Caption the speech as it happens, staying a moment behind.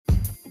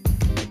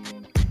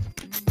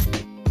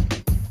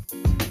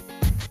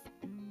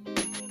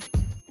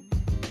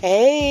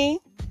Hey,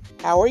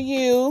 how are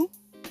you?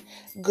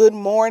 Good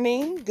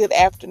morning, good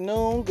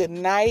afternoon, good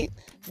night,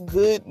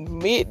 good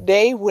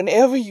midday,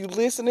 whenever you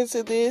listening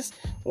to this,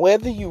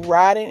 whether you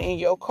riding in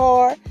your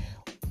car,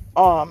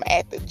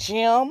 at the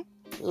gym,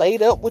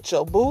 laid up with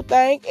your boo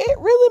thing, it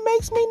really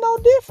makes me no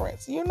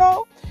difference,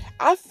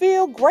 I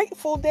feel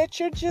grateful that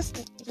you're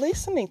just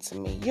listening to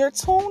me. You're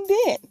tuned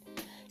in.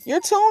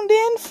 You're tuned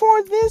in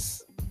for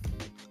this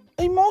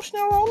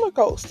emotional roller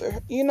coaster,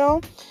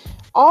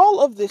 all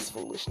of this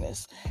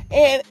foolishness.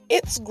 And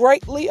it's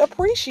greatly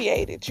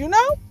appreciated.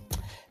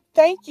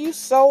 Thank you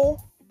so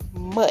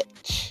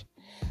much.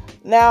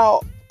 Now,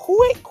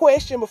 quick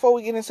question before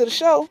we get into the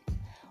show.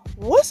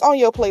 What's on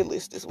your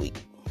playlist this week?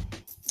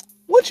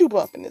 What you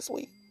bumping this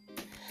week?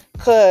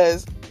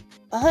 Cause,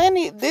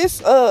 honey,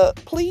 this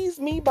Please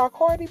Me by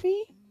Cardi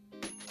B.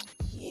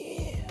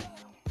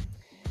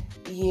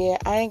 Yeah,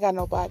 I ain't got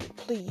nobody to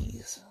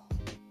please.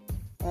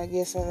 I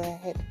guess I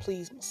had to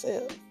please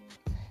myself.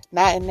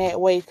 Not in that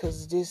way,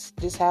 because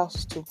this house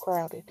is too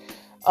crowded.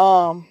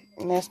 And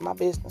that's my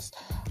business.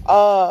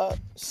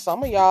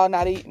 Some of y'all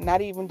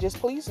not even just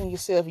pleasing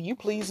yourself. You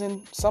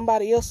pleasing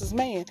somebody else's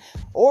man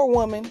or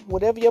woman,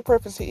 whatever your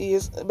preference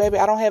is. Baby,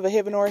 I don't have a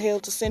heaven or a hell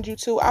to send you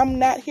to. I'm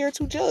not here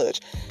to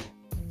judge.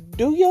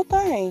 Do your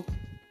thing.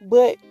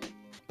 But,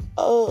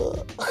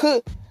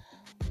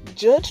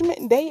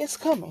 Judgment Day is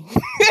coming.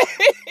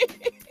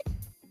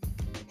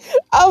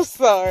 I'm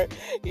sorry.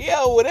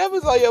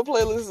 Whatever's on your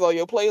playlist is on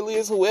your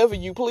playlist. Whoever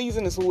you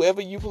pleasing is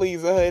whoever you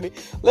pleasing, honey.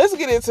 Let's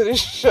get into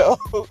this show.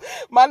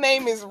 My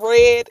name is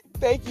Red.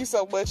 Thank you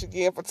so much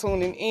again for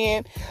tuning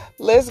in.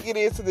 Let's get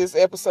into this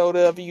episode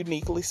of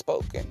Uniquely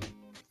Spoken.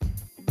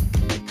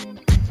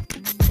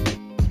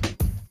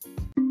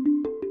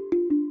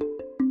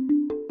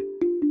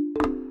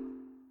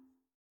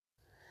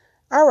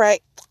 All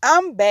right,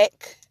 I'm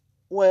back.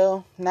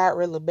 Well, not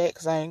really back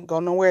because I ain't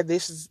going nowhere.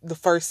 This is the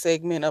first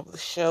segment of the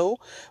show.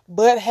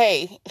 But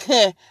hey,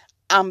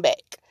 I'm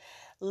back.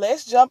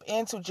 Let's jump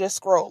into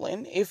Just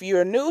Scrolling. If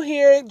you're new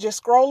here,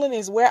 Just Scrolling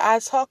is where I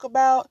talk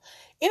about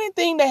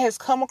anything that has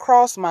come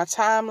across my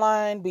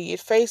timeline, be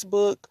it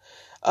Facebook,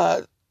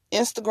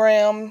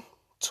 Instagram,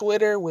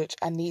 Twitter, which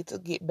I need to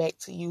get back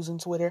to using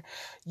Twitter,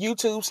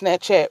 YouTube,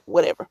 Snapchat,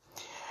 whatever.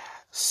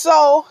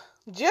 So,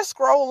 Just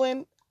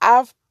Scrolling,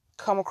 I've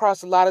come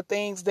across a lot of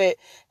things that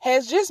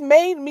has just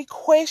made me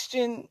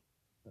question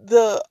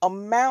the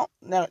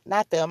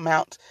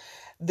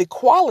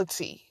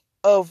quality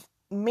of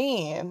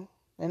men,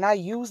 and I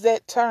use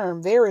that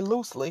term very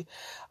loosely,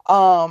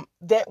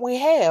 that we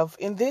have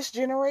in this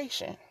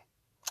generation.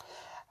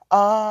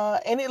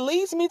 And it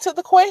leads me to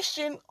the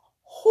question,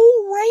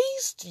 who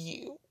raised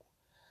you?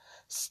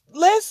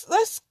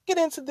 Let's get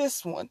into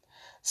this one.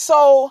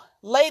 So,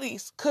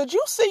 ladies, could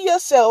you see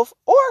yourself,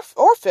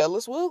 or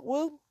fellas,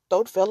 we'll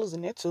throw the fellas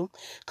in there too.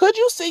 Could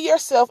you see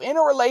yourself in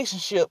a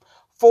relationship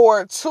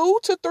for 2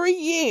 to 3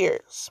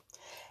 years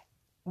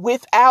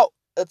without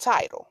a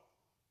title?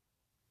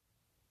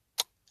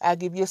 I'll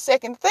give you a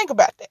second to think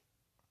about that.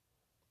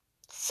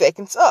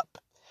 Seconds up.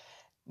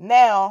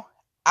 Now,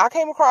 I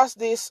came across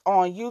this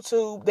on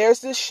YouTube. There's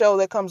this show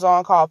that comes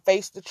on called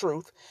Face the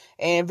Truth.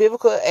 And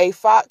Vivica A.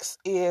 Fox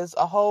is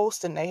a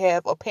host, and they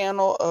have a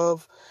panel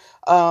of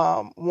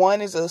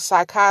one is a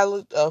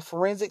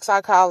forensic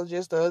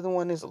psychologist. The other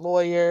one is a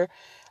lawyer.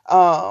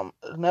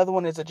 Another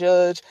one is a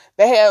judge.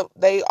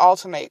 They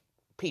alternate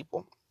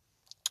people,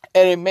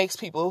 and it makes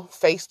people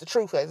face the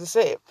truth. As I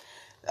said,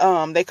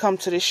 they come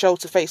to this show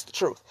to face the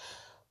truth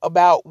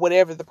about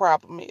whatever the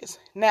problem is.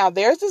 Now,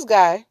 there's this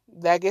guy,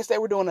 I guess they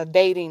were doing a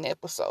dating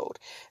episode.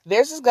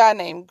 There's this guy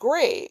named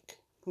Greg.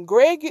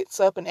 Greg gets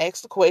up and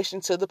asks the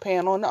question to the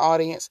panel and the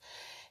audience.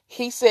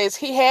 He says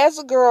he has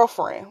a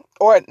girlfriend,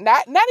 or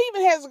not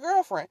even has a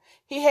girlfriend.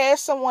 He has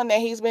someone that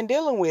he's been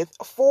dealing with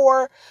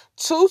for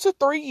 2 to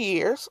 3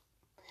 years,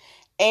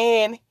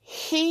 and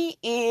he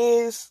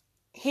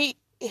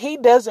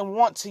doesn't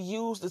want to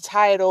use the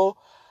title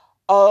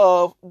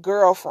of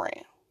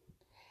girlfriend.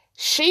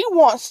 She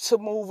wants to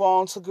move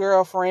on to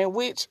girlfriend,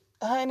 which,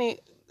 honey,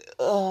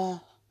 the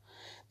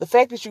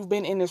fact that you've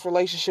been in this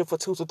relationship for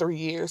 2 to 3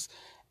 years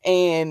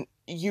and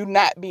you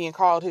not being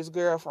called his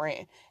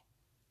girlfriend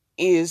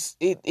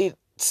it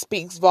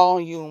speaks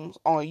volumes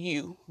on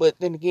you. But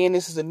then again,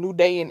 this is a new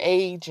day and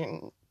age,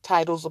 and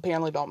titles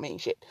apparently don't mean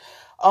shit.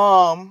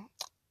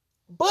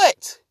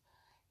 But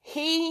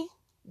he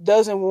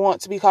doesn't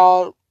want to be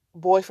called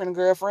boyfriend and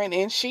girlfriend,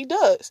 and she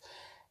does.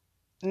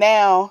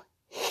 Now,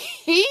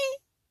 he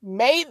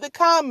made the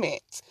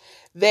comment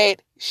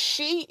that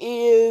she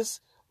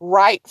is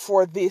right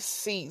for this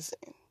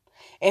season,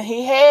 and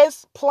he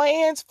has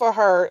plans for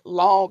her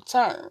long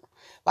term.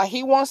 Like,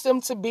 he wants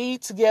them to be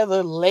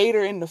together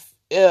later in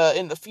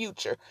the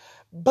future,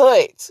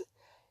 but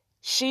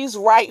she's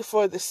right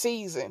for the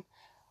season.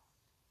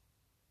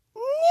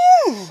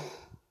 I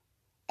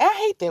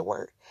hate that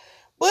word,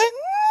 but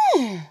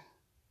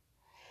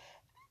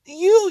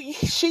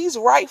she's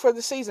right for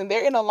the season.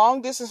 They're in a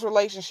long distance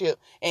relationship,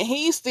 and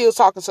he's still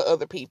talking to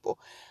other people,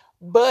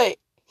 but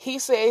he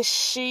says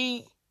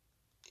she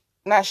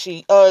not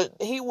she,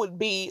 he would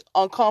be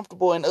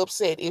uncomfortable and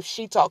upset if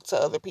she talked to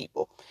other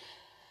people.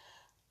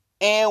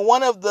 And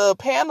one of the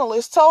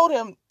panelists told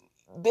him,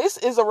 this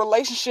is a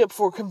relationship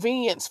for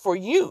convenience for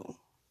you.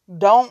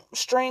 Don't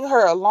string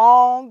her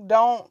along.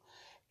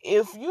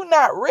 If you're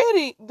not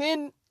ready,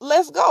 then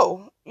let's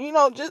go.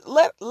 Just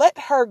let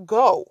her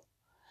go.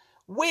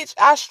 Which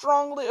I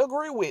strongly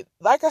agree with.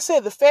 Like I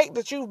said, the fact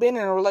that you've been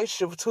in a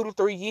relationship for 2 to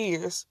 3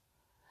 years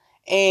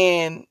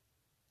and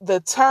the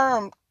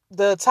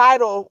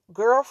title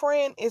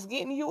girlfriend is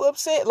getting you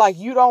upset, like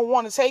you don't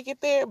want to take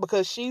it there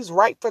because she's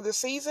right for the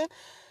season,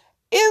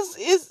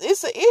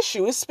 it's an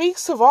issue. It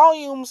speaks to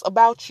volumes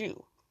about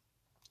you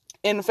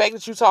and the fact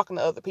that you're talking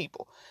to other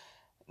people.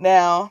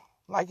 Now,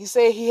 like you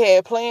said, he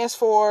had plans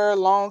for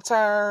long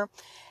term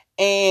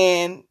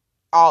and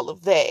all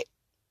of that.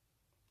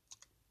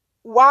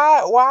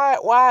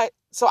 Why?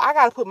 So I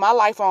got to put my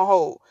life on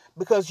hold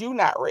because you're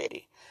not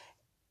ready.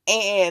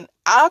 And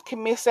I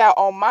can miss out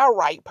on my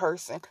right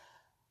person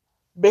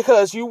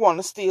because you want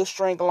to still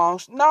string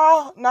along.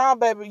 Nah,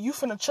 baby, you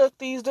finna chuck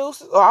these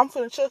deuces, or I'm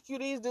finna chuck you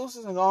these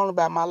deuces and go on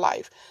about my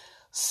life.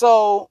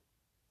 So,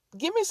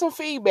 give me some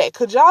feedback.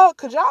 Could y'all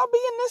be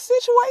in this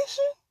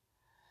situation?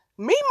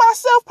 Me,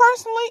 myself,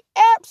 personally,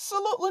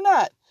 absolutely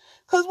not.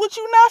 Because what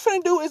you're not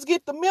finna do is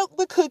get the milk,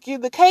 the cookie,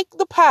 the cake,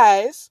 the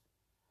pies,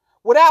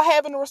 without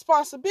having the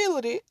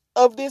responsibility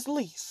of this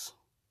lease.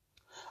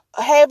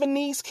 Having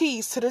these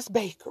keys to this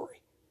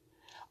bakery.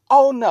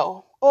 Oh,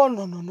 no. Oh,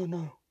 no.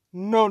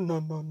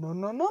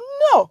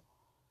 No.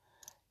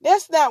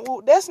 That's not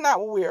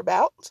what we're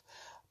about.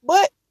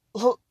 But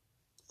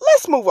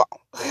let's move on.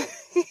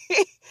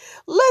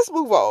 Let's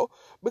move on.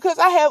 Because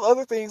I have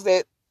other things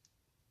that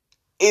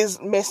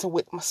is messing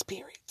with my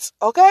spirits.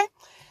 Okay?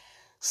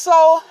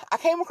 So, I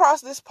came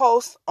across this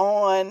post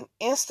on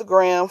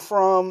Instagram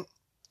from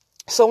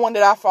someone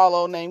that I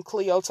follow named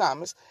Cleo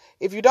Thomas.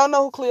 If you don't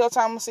know who Cleo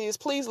Thomas is,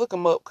 please look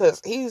him up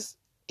because he's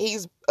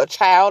a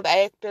child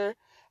actor.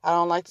 I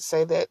don't like to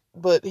say that,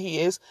 but he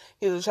is.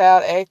 He's a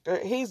child actor.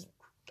 He's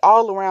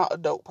all around a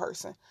dope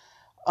person.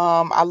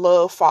 I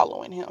love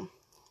following him.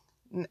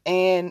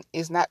 And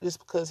it's not just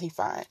because he's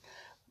fine.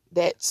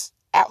 That's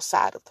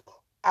outside of the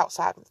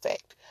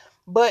fact.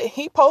 But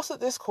he posted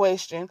this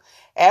question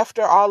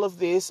after all of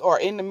this, or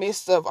in the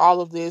midst of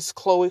all of this,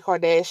 Khloe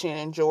Kardashian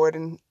and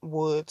Jordyn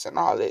Woods and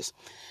all this.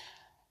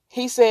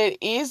 He said,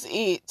 is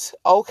it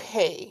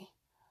okay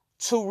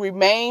to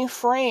remain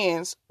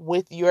friends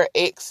with your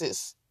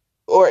exes?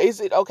 Or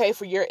is it okay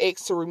for your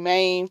ex to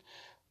remain,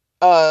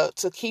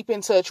 to keep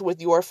in touch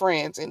with your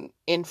friends and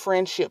in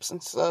friendships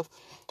and stuff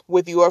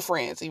with your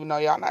friends, even though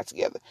y'all not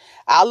together?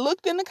 I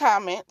looked in the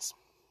comments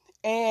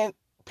and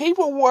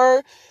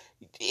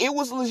it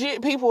was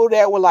legit people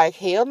that were like,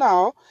 hell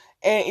no.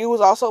 And it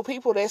was also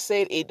people that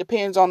said it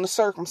depends on the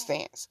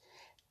circumstance.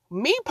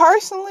 Me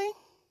personally,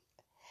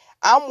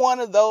 I'm one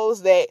of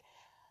those that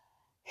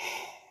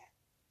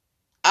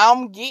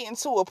I'm getting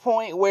to a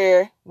point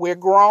where we're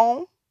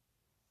grown.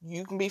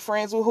 You can be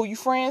friends with who you're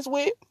friends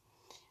with.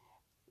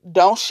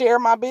 Don't share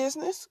my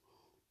business.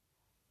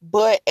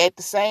 But at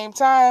the same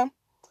time,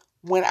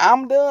 when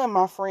I'm done,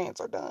 my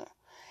friends are done.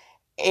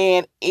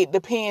 And it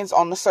depends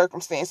on the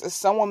circumstances.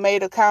 Someone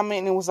made a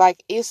comment and was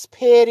like, it's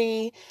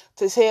petty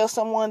to tell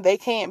someone they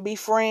can't be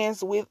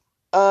friends with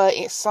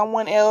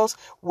someone else.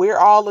 We're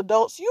all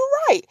adults. You're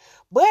right.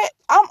 But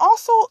I'm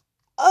also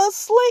a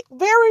slick,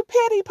 very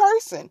petty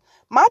person.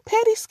 My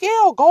petty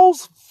scale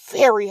goes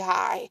very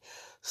high.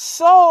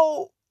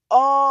 So,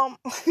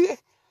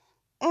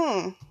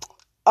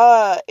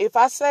 if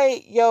I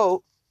say,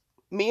 yo,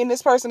 me and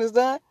this person is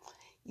done,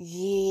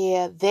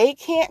 yeah, they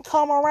can't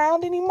come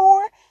around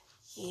anymore.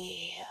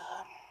 Yeah,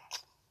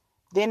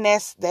 then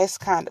that's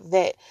kind of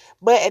that.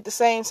 But at the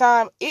same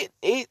time, it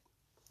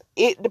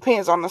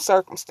depends on the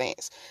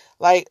circumstance.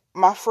 Like,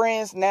 my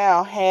friends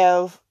now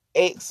have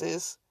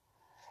exes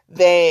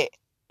that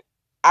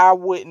I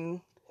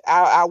wouldn't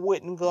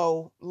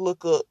go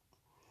look up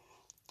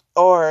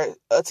or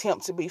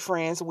attempt to be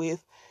friends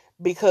with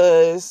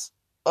because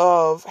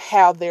of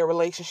how their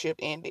relationship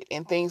ended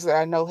and things that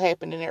I know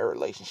happened in their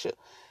relationship.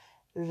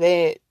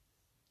 That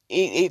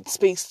it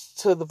speaks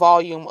to the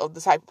volume of the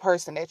type of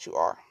person that you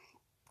are.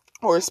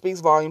 Or it speaks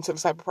volume to the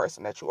type of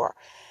person that you are.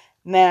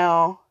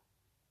 Now,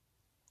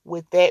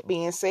 with that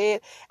being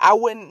said, I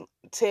wouldn't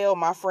tell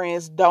my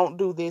friends, don't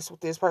do this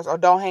with this person or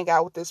don't hang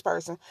out with this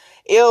person.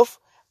 If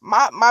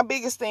my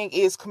biggest thing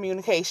is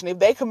communication. If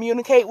they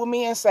communicate with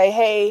me and say,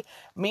 hey,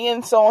 me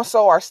and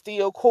so-and-so are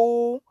still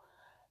cool,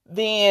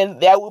 then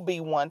that would be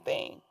one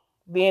thing.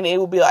 Then it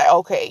would be like,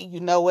 okay,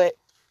 you know what?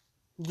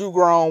 You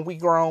grown,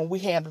 we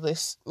handle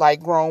this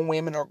like grown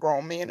women or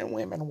grown men and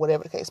women,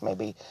 whatever the case may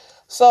be.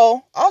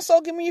 So,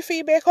 also give me your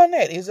feedback on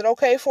that. Is it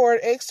okay for an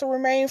ex to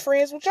remain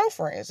friends with your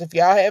friends? If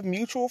y'all have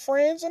mutual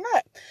friends or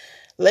not,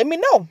 let me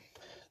know.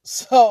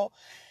 So,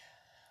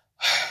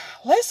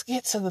 let's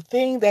get to the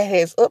thing that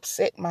has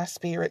upset my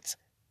spirits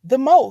the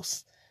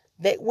most,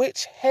 that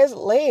which has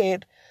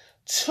led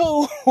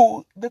to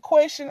the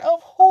question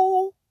of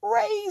who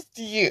raised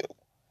you.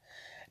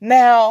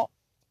 Now,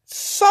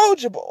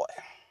 Soulja Boy.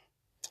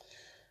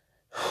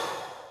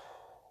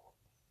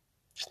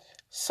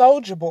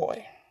 Soulja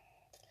Boy.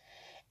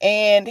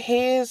 And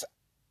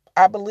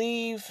I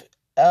believe,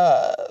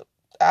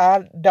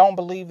 I don't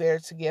believe they're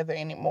together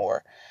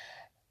anymore.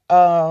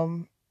 I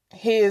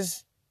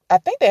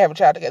think they have a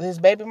child together. His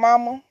baby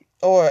mama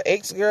or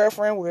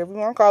ex-girlfriend, whatever you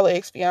want to call her,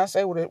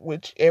 ex-fiance,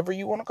 whichever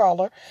you want to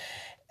call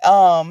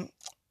her,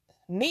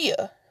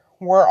 Nia,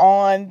 were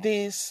on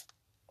this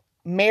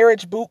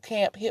marriage boot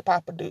camp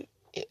hip-hop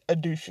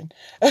edition.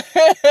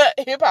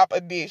 Hip-hop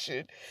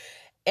edition.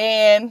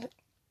 And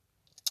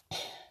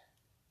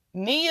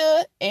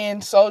Nia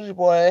and Soulja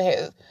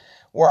Boy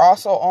were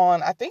also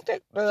on, I think,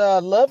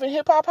 Love and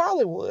Hip Hop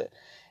Hollywood.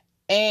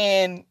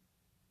 And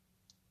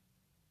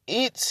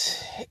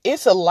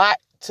it's a lot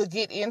to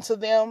get into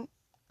them,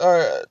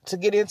 or to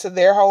get into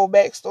their whole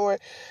backstory.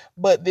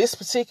 But this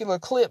particular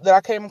clip that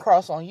I came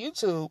across on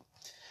YouTube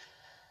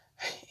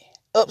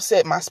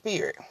upset my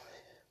spirit.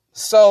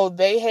 So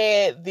they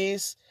had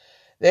this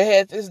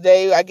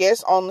day, I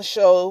guess, on the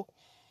show.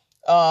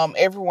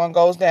 Everyone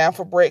goes down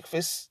for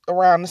breakfast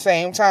around the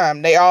same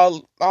time.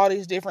 All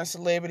these different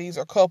celebrities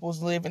or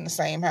couples live in the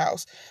same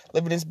house,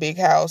 live in this big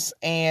house,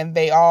 and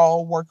they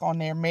all work on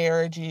their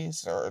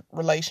marriages or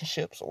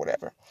relationships or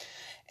whatever.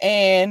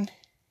 And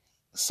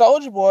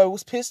Soulja Boy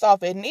was pissed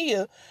off at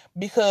Nia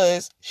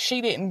because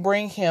she didn't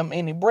bring him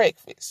any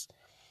breakfast.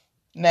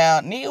 Now,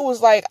 Nia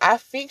was like, I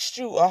fixed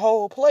you a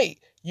whole plate.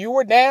 You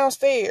were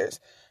downstairs.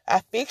 I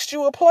fixed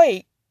you a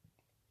plate,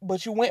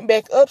 but you went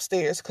back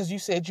upstairs because you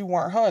said you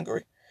weren't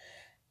hungry.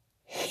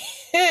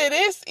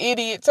 This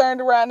idiot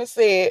turned around and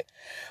said,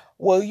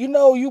 well,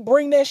 you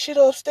bring that shit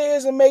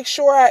upstairs and make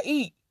sure I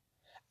eat.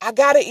 I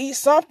gotta eat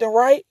something,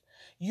 right?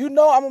 I'm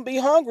gonna be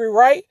hungry,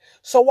 right?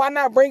 So why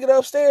not bring it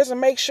upstairs and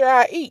make sure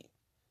I eat?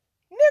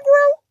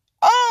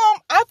 Negro,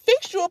 I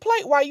fixed you a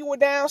plate while you were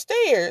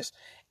downstairs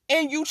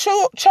and you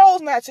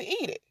chose not to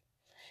eat it.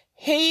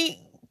 He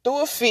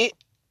threw a fit.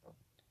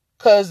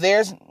 Because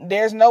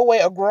there's no way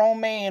a grown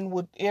man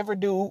would ever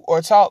do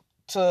or talk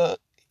to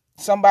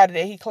somebody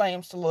that he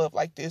claims to love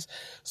like this.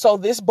 So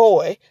this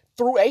boy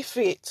threw a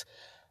fit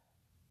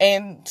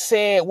and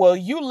said, well,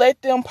 you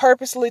let them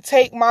purposely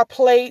take my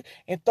plate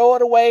and throw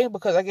it away,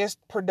 because I guess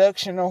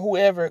production or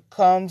whoever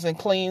comes and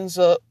cleans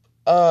up,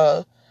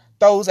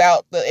 throws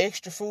out the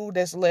extra food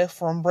that's left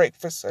from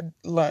breakfast or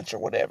lunch or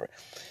whatever,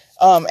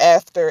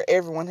 after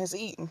everyone has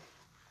eaten.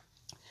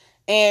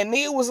 And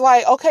Nia was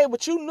like, okay,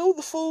 but you knew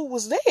the food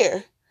was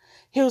there.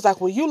 He was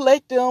like, well, you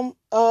let them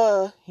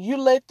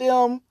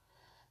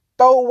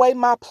throw away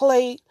my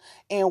plate,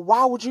 and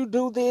why would you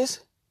do this?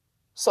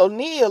 So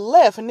Nia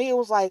left, and Nia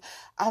was like,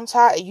 I'm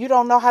tired. You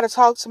don't know how to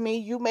talk to me.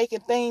 You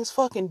making things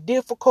fucking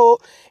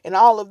difficult and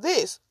all of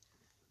this.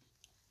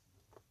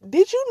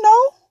 Did you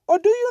know, or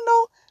do you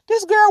know,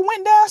 this girl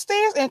went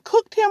downstairs and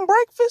cooked him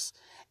breakfast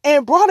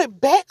and brought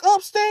it back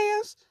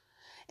upstairs?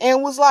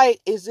 And was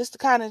like, is this the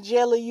kind of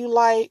jelly you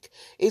like?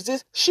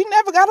 She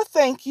never got a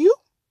thank you.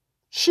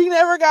 She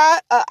never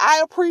got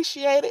I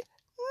appreciate it.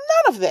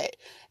 None of that.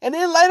 And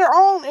then later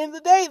on in the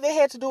day, they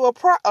had to do a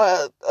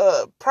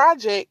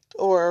project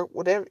or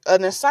whatever,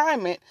 an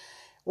assignment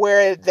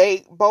where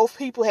both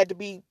people had to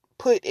be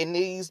put in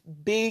these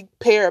big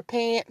pair of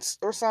pants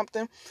or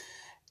something.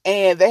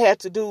 And they had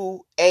to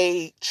do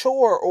a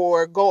chore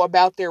or go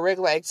about their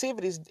regular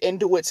activities and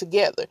do it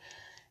together.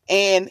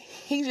 And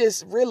he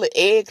just really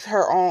egged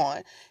her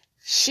on.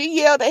 She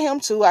yelled at him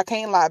too. I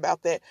can't lie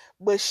about that.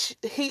 But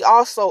he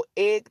also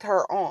egged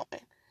her on.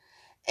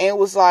 And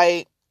was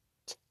like,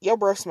 your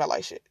breath smell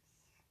like shit.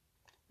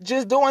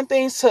 Just doing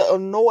things to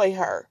annoy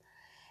her.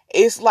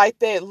 It's like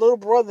that little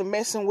brother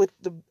messing with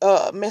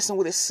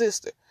his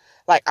sister.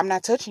 Like, I'm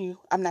not touching you.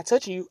 I'm not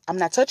touching you. I'm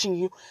not touching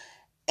you.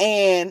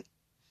 And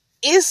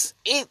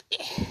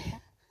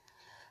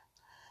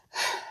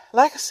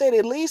like I said,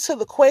 it leads to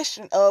the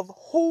question of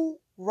who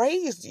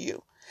raised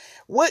you.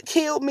 What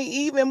killed me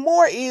even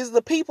more is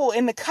the people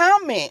in the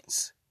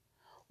comments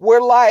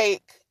were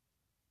like,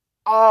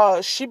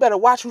 she better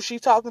watch who she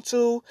talking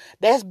to.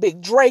 That's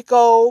Big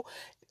Draco.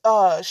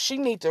 She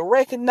need to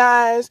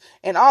recognize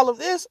and all of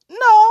this.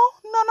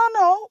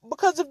 No.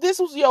 Because if this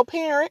was your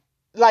parent,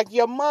 like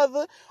your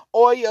mother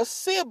or your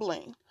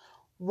sibling,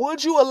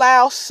 would you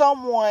allow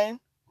someone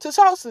to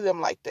talk to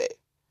them like that?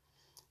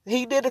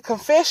 He did a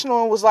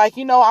confessional and was like,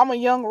 I'm a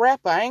young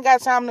rapper. I ain't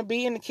got time to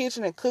be in the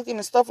kitchen and cooking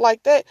and stuff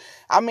like that.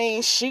 I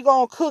mean, she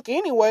gonna cook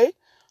anyway.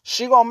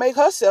 She gonna make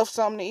herself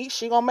something to eat.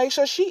 She gonna make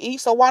sure she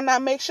eats. So why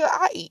not make sure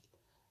I eat?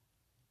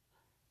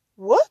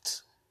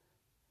 What?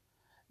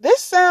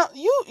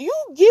 You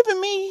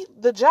giving me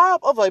the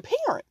job of a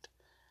parent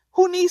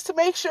who needs to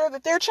make sure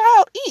that their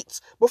child eats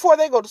before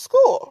they go to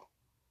school.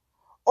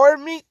 Or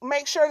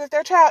make sure that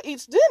their child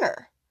eats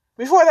dinner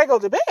before they go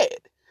to bed.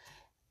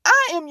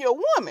 I am your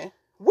woman.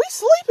 We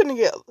sleeping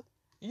together.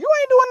 You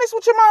ain't doing this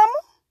with your mama.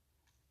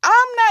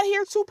 I'm not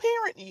here to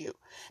parent you.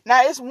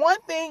 Now, it's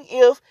one thing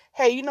if,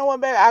 hey, you know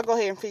what, baby? I'll go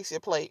ahead and fix your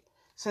plate.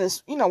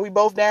 Since, we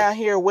both down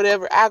here or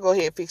whatever, I'll go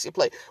ahead and fix your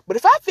plate. But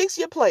if I fix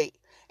your plate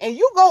and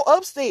you go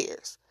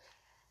upstairs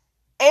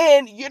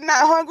and you're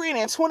not hungry, and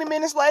then 20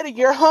 minutes later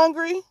you're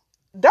hungry,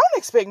 don't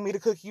expect me to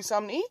cook you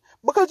something to eat,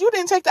 because you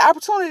didn't take the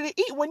opportunity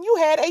to eat when you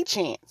had a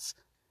chance.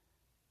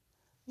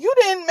 You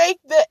didn't make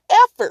the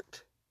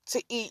effort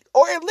to eat,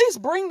 or at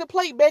least bring the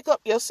plate back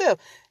up yourself.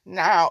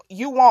 Now,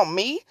 you want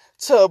me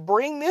to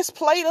bring this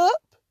plate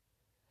up,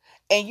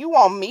 and you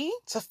want me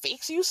to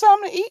fix you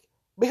something to eat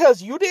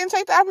because you didn't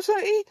take the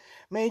opportunity to eat?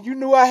 Man, you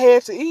knew I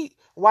had to eat.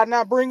 Why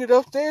not bring it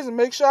upstairs and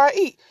make sure I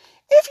eat?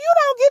 If you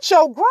don't get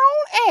your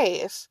grown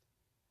ass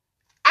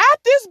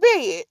out this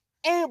bed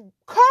and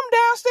come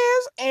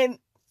downstairs and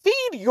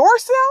feed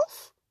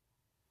yourself,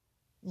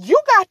 you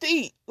got to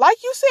eat.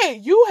 Like you said,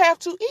 you have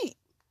to eat.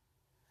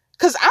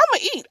 Because I'm going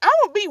to eat. I'm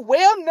going to be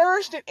well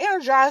nourished and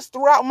energized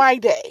throughout my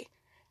day.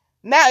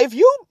 Now, if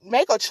you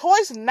make a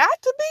choice not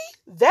to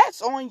be,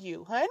 that's on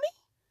you, honey.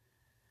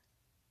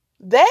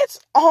 That's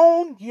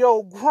on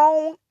your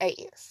grown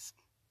ass.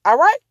 All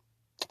right?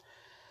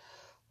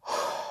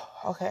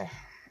 Okay.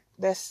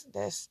 That's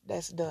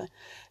done.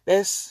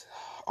 That's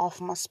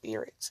off my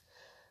spirits.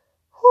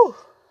 Whew.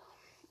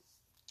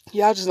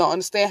 Y'all just don't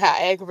understand how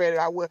aggravated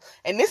I was.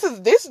 And this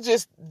is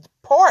just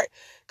part,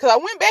 because I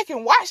went back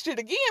and watched it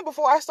again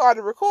before I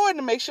started recording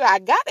to make sure I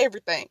got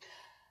everything.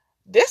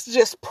 This is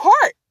just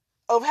part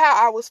of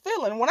how I was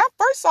feeling. When I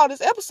first saw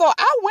this episode,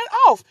 I went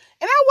off,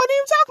 and I wasn't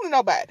even talking to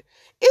nobody.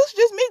 It was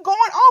just me going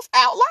off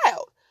out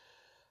loud.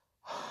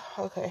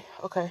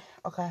 Okay.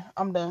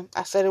 I'm done.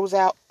 I said it was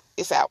out.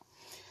 It's out.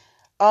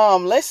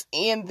 Let's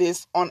end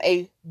this on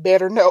a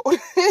better note.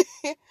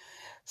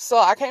 So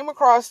I came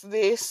across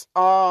this,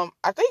 I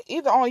think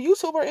either on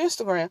YouTube or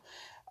Instagram.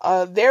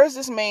 There's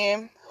this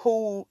man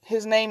who,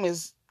 his name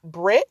is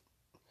Brett,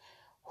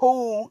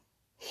 who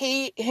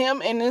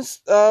him and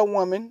this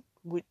woman,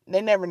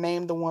 they never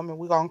named the woman,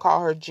 we're gonna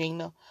call her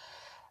Gina.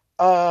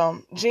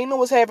 Gina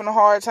was having a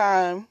hard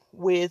time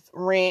with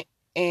rent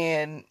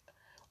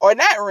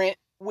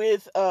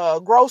with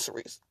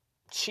groceries.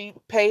 She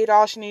paid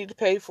all she needed to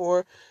pay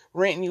for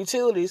rent and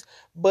utilities,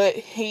 but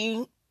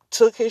he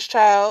took his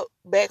child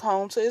back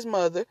home to his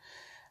mother,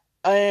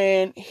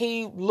 and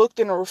he looked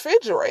in a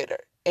refrigerator,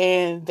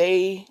 and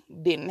they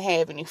didn't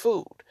have any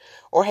food,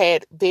 or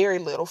had very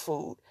little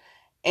food.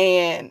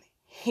 And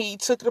he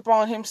took it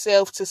upon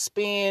himself to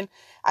spend,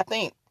 I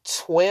think,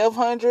 between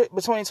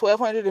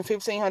 $1,200 and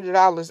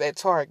 $1,500 at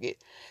Target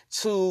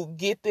to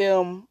get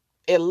them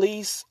at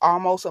least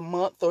almost a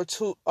month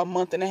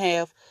and a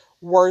half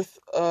worth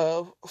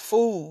of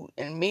food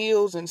and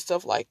meals and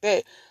stuff like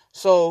that,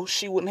 so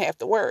she wouldn't have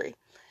to worry.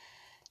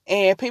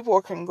 And people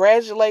were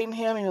congratulating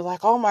him. He was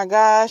like, oh my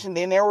gosh. And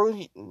then there were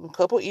a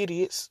couple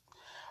idiots.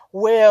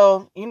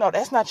 Well,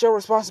 that's not your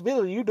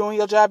responsibility. You're doing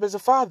your job as a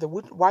father.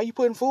 Why are you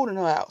putting food in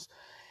her house?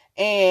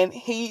 And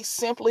he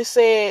simply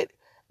said,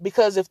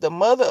 because if the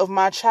mother of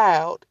my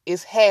child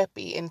is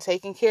happy and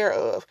taken care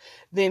of,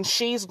 then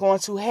she's going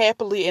to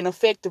happily and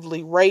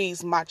effectively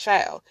raise my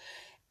child.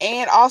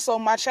 And also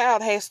my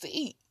child has to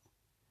eat.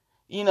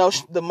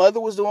 The mother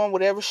was doing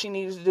whatever she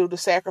needed to do to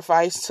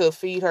sacrifice to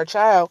feed her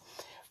child.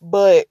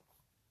 But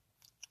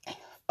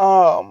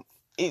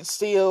it's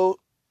still,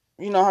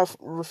 her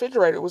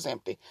refrigerator was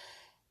empty.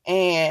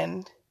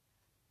 And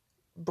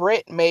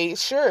Brett made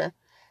sure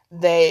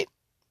that,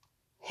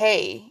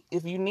 hey,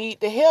 if you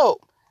need the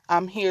help,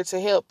 I'm here to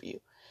help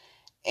you.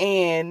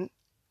 And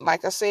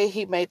like I said,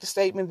 he made the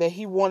statement that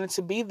he wanted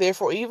to be there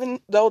for, even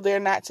though they're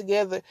not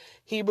together.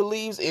 He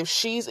believes if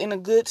she's in a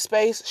good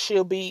space,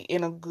 she'll be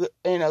in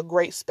a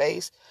great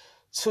space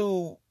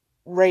to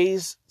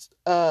raise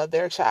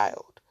their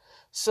child.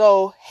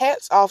 So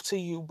hats off to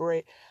you,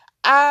 Brett.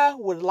 I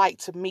would like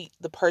to meet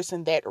the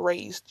person that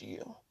raised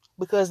you,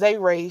 because they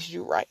raised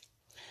you right.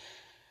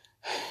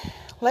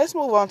 Let's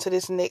move on to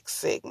this next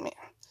segment,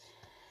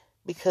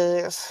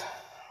 because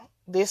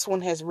this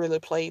one has really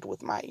played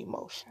with my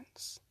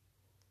emotions.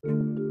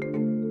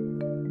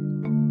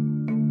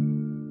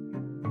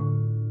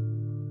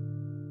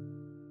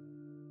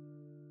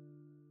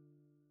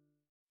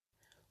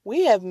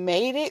 We have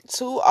made it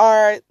to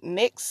our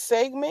next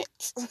segment.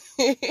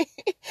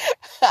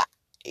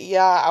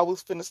 Yeah, I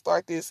was finna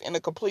start this in a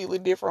completely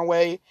different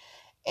way.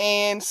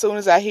 And as soon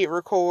as I hit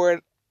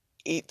record,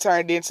 it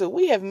turned into,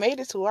 we have made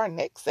it to our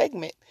next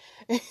segment.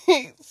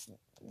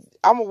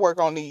 I'm gonna work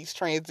on these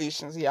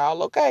transitions,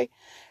 y'all, okay?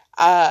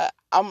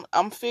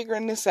 I'm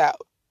figuring this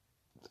out.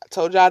 I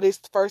told y'all this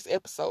first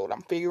episode,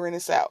 I'm figuring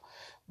this out.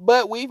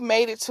 But we've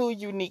made it to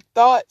Unique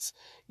Thoughts.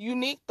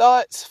 Unique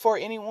Thoughts, for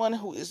anyone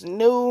who is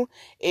new,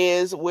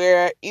 is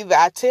where either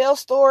I tell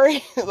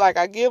story, like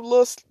I give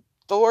little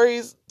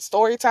stories,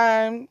 story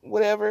time,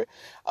 whatever,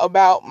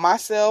 about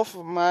myself,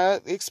 my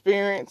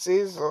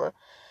experiences, or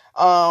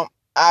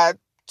I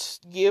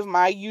give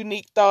my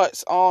unique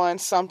thoughts on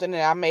something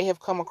that I may have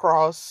come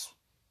across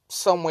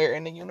somewhere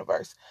in the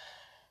universe.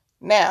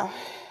 Now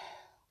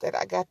that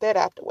I got that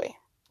out the way,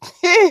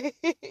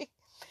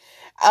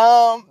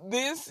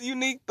 this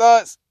Unique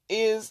Thoughts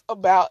is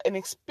about an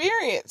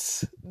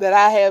experience that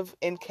I have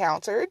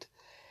encountered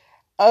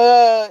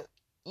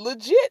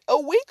legit a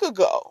week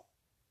ago.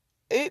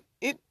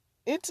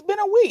 It's been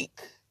a week.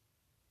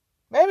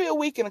 maybe a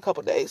week and a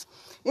couple days.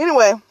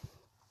 Anyway,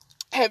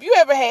 have you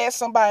ever had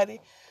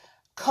somebody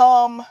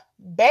come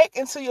back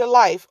into your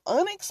life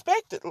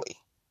unexpectedly,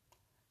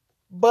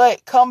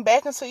 but come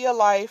back into your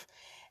life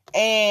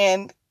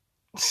and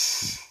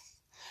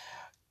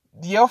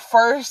your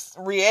first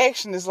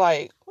reaction is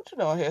like, what you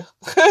doing here?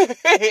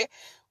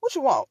 What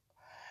you want?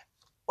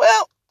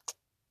 Well,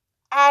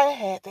 I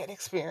had that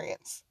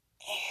experience.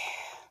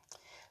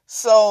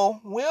 So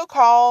we'll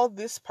call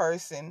this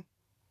person,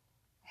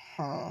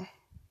 I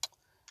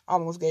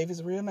almost gave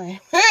his real name.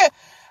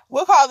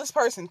 We'll call this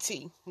person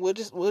T. We'll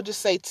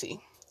just say T.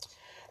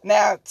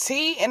 Now,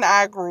 T and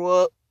I grew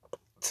up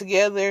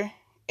together.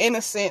 In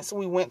a sense,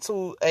 we went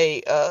to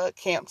a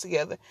camp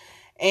together.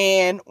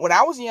 And when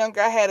I was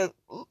younger, I had a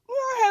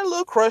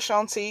little crush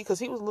on T because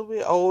he was a little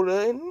bit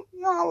older and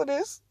all of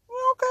this.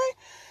 Okay.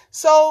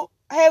 So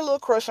I had a little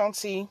crush on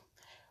T,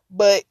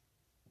 but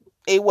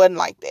it wasn't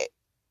like that.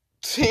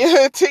 T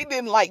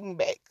didn't like me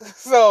back.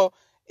 So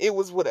it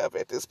was whatever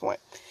at this point.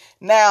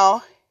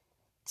 Now,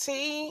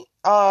 T,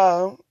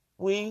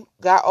 we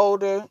got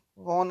older,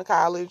 going to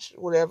college,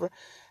 whatever.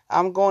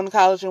 I'm going to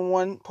college in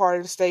one part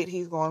of the state.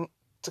 He's going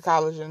to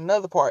college in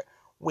another part.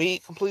 We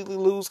completely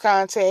lose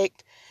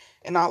contact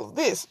and all of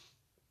this.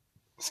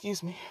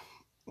 Excuse me.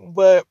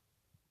 But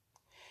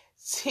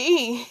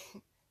T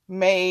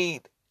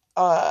made,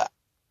 I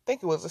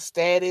think it was a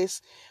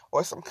status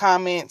or some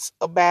comments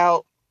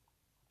about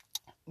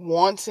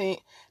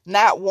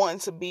not wanting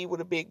to be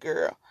with a big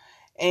girl.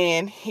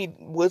 And he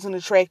wasn't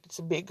attracted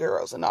to big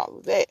girls and all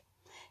of that.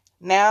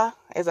 Now,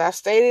 as I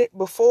stated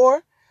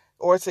before,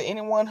 or to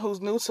anyone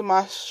who's new to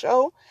my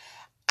show,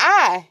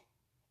 I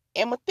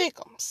am a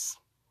thickums.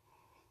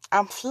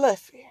 I'm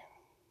fluffy.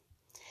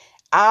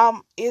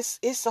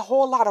 It's a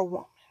whole lot of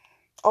woman.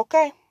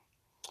 Okay?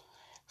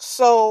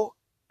 So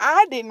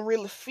I didn't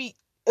really fit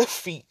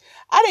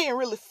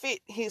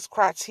his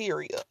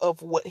criteria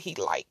of what he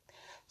liked.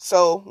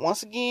 So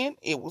once again,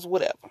 it was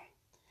whatever.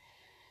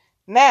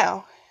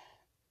 Now,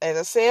 as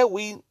I said,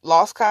 we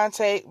lost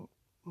contact.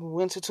 We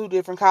went to 2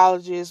 different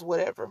colleges,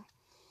 whatever.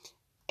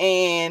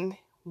 And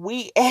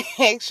we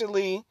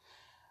actually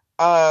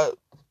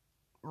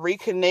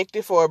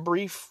reconnected for a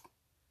brief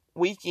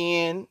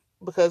weekend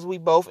because we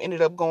both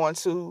ended up going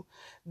to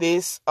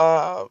this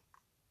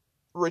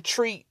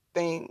retreat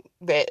thing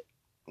that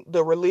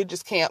the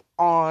religious camp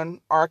on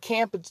our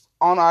campus,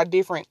 on our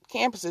different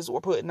campuses were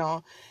putting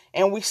on.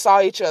 And we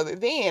saw each other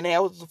then.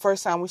 That was the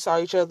first time we saw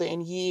each other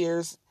in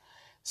years.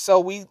 So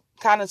we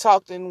kind of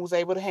talked and was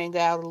able to hang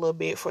out a little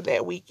bit for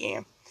that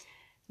weekend.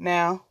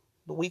 Now,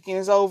 the weekend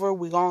is over.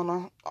 We're going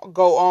to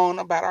go on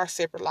about our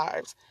separate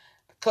lives.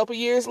 A couple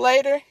years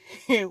later,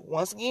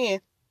 once again,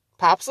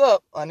 pops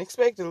up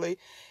unexpectedly,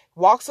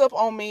 walks up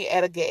on me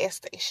at a gas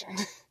station.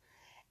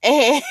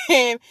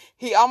 And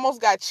he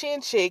almost got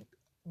chin checked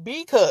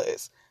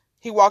because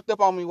he walked up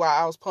on me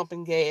while I was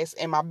pumping gas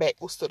and my back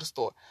was to the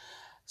store.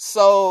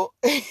 So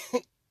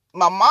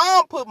my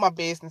mom put my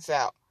business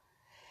out.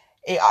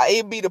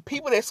 It'd be the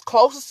people that's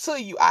closest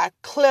to you. I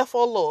cleft,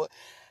 oh Lord.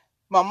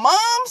 My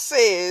mom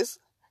says,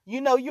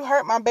 you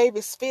hurt my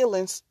baby's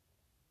feelings.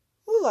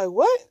 I was like,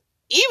 what?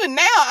 Even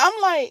now,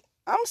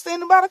 I'm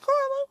standing by the car.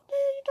 Like, what the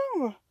hell you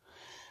talking about?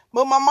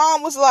 But my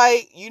mom was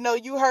like,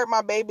 you hurt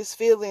my baby's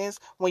feelings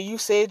when you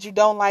said you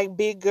don't like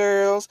big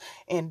girls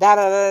and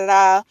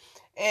da-da-da-da-da.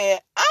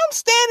 And I'm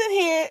standing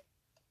here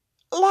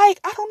like,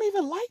 I don't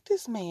even like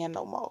this man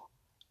no more.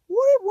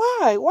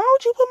 Why? Why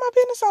would you put my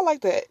business out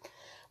like that?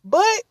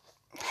 But,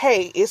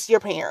 hey, it's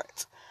your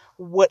parents.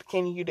 What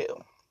can you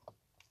do?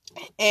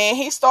 And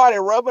he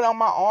started rubbing on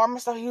my arm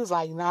and stuff. He was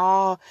like,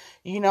 nah,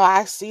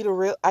 I see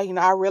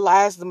I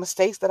realized the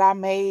mistakes that I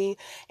made.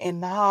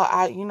 And now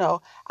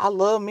I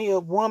love me a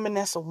woman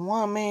that's a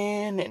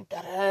woman. And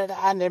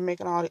da-da-da-da.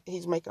 And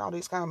he's making all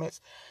these comments.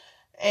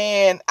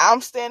 And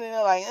I'm standing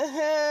there like,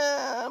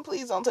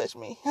 please don't touch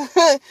me.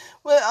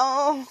 But,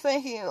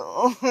 thank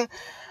you.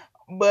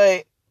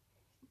 But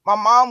my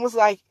mom was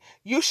like,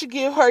 you should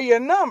give her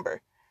your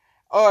number.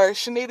 Or,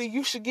 Shanita,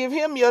 you should give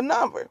him your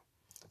number.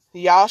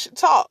 Y'all should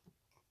talk.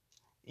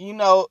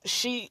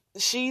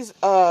 She's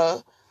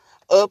up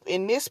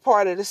in this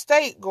part of the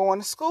state going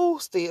to school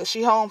still.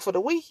 She home for the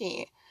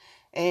weekend.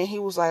 And he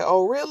was like,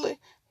 oh, really?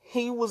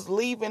 He was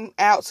leaving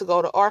out to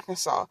go to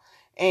Arkansas.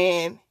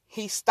 And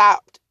he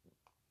stopped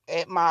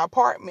at my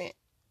apartment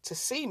to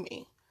see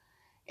me.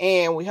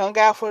 And we hung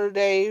out for the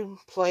day,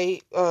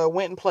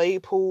 went and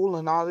played pool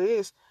and all of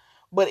this.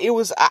 But it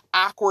was an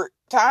awkward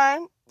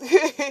time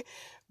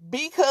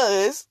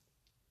because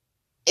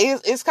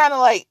it's kind of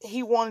like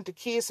he wanted to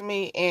kiss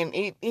me and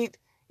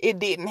it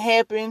didn't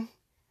happen.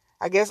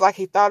 I guess like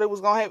he thought it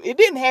was going to happen. It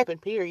didn't happen,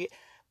 period.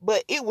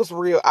 But it was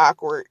real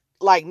awkward.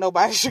 Like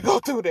nobody should go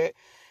through that.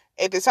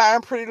 At the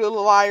time, Pretty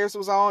Little Liars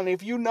was on.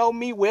 If you know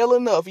me well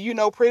enough,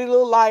 Pretty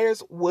Little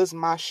Liars was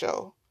my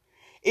show.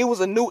 It was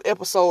a new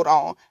episode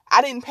on.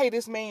 I didn't pay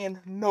this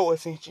man no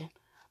attention.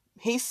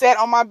 He sat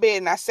on my bed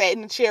and I sat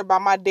in the chair by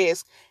my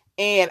desk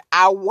and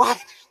I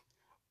watched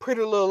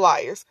Pretty Little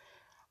Liars.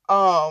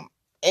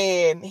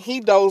 And he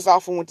dozed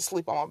off and went to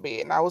sleep on my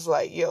bed. And I was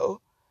like,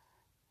 yo,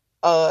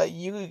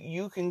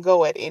 you can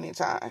go at any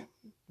time,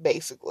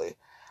 basically.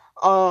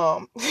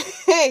 So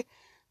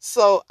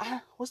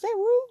was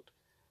that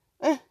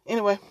rude?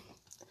 Anyway,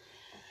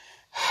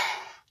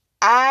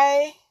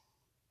 I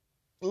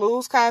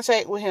lose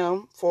contact with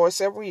him for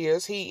several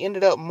years. He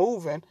ended up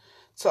moving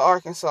to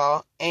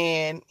Arkansas,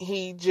 and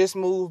he just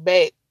moved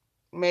back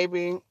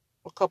maybe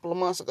a couple of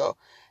months ago.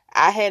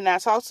 I had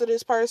not talked to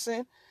this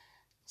person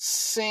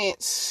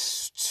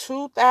since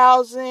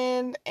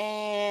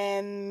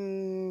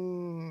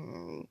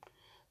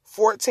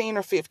 2014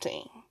 or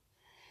 15.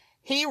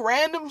 He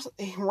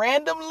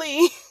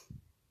randomly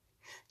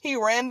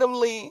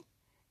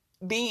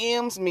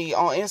DMs me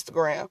on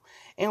Instagram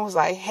and was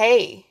like,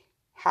 "Hey,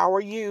 how are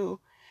you?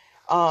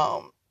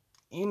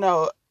 You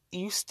know,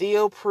 you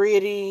still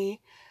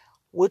pretty.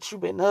 What you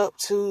been up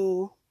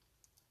to?"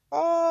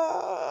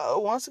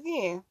 Once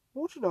again,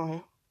 what you doing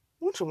here?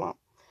 What you want?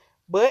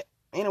 But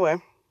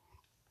anyway,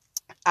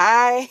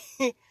 I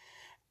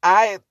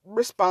I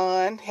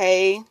respond,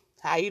 "Hey,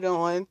 how you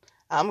doing?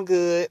 I'm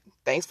good.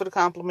 Thanks for the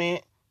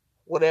compliment.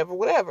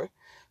 Whatever.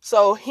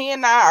 So he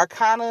and I are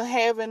kind of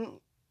having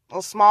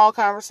a small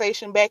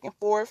conversation back and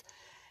forth.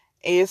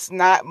 It's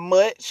not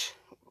much,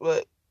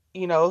 but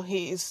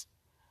he's,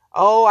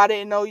 "Oh, I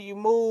didn't know you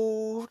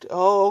moved.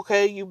 Oh,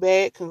 okay, you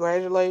back.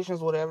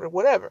 Congratulations,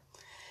 whatever."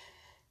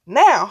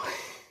 Now,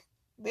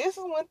 this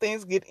is when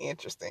things get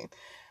interesting.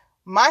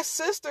 My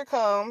sister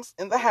comes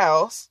in the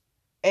house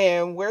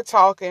and we're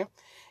talking,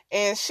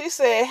 and she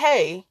said,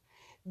 "Hey,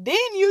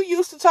 didn't you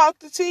used to talk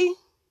to T?"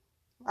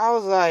 I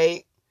was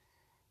like,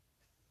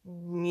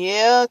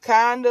 "Yeah,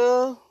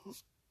 kinda."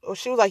 Or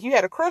she was like, "You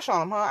had a crush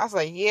on him, huh?" I was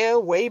like, "Yeah,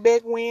 way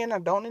back when. I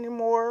don't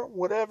anymore.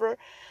 Whatever."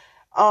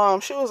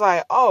 She was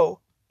like, "Oh,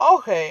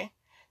 okay,"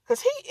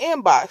 because he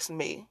inboxed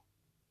me.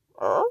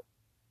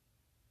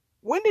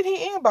 When did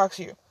he inbox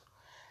you?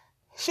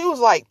 She was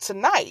like,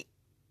 "Tonight."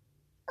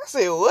 I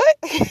said, "What?"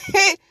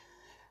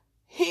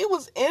 He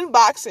was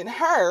inboxing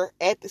her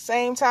at the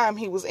same time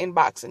he was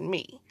inboxing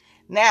me.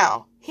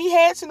 Now, he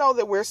had to know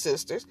that we're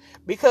sisters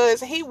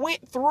because he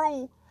went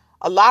through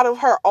a lot of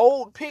her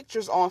old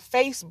pictures on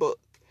Facebook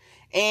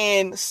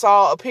and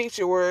saw a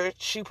picture where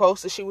she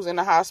posted she was in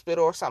the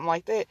hospital or something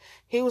like that.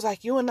 He was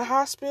like, "You in the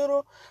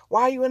hospital?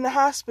 Why are you in the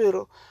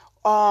hospital?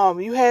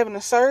 You having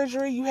a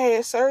surgery? You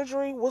had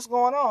surgery? What's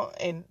going on?"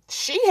 And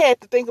she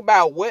had to think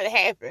about what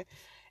happened.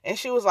 And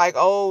she was like,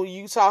 "Oh,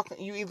 you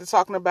either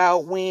talking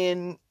about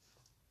when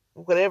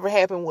whatever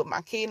happened with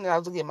my kidney, I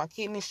was gonna get my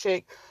kidneys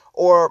checked,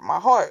 or my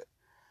heart."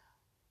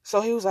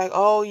 So he was like,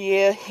 "Oh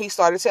yeah." He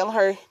started telling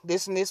her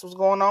this and this was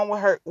going on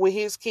with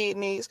his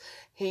kidneys.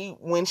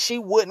 When she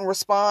wouldn't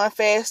respond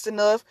fast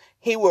enough,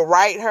 he would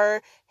write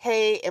her,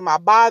 "Hey, am I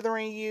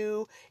bothering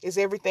you? Is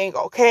everything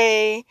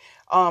okay?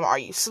 Are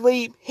you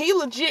asleep?" He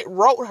legit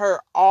wrote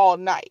her all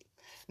night.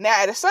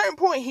 Now, at a certain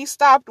point, he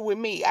stopped with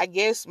me. I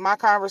guess my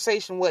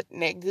conversation wasn't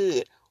that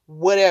good.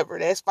 Whatever,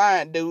 that's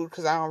fine, dude,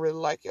 because I don't really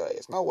like your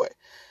ass. No way.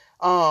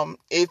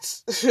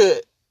 It's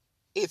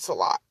it's a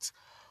lot.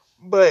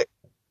 But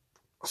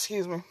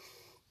excuse me.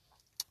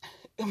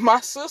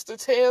 My sister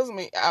tells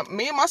me,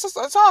 me and my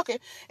sister are talking,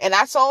 and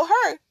I told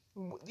her,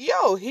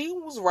 "Yo, he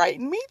was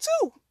writing me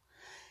too."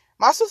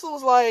 My sister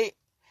was like,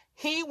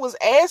 he was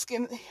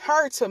asking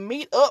her to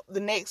meet up the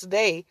next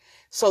day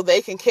so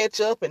they can catch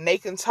up and they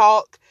can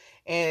talk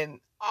and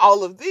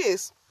all of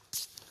this.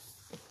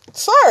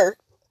 Sir,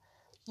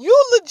 you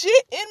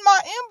legit in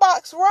my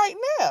inbox right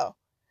now.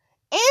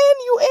 And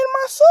you in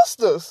my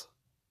sister's.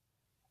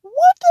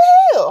 What the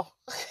hell?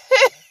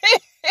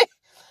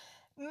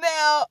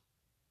 Now,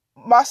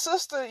 my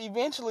sister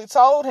eventually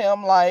told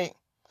him, like,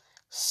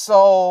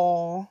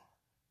 so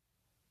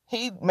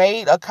he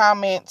made a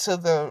comment to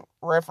the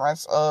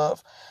reference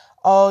of,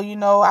 "Oh,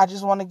 I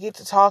just want to get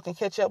to talk and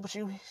catch up with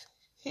you."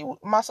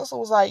 My sister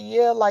was like,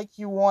 "Yeah, like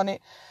you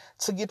wanted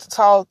to get to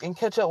talk and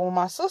catch up with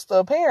my sister,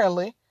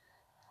 apparently."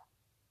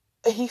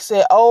 He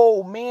said,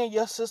 "Oh, me and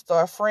your sister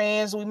are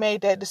friends. We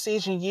made that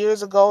decision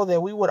years ago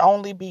that we would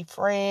only be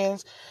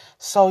friends.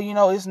 So,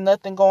 it's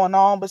nothing going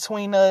on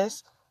between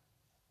us."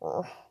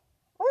 Okay.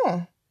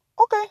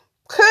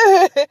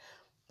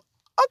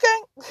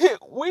 Okay.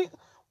 We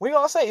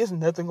gonna say it's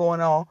nothing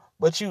going on,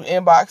 but you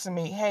inboxing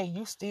me, "Hey,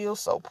 you still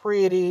so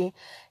pretty.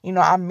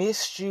 I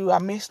missed you. I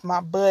missed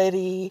my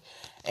buddy,"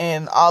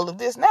 and all of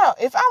this. Now,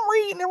 if I'm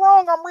reading it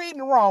wrong, I'm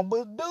reading it wrong.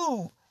 But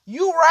dude,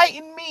 you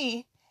writing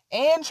me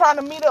and trying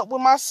to meet up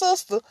with my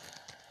sister.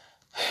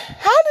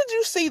 How did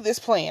you see this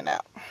playing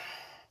out?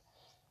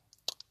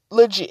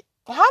 Legit.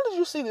 How did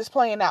you see this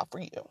playing out for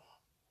you?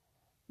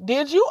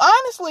 Did you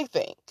honestly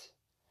think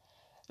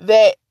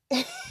that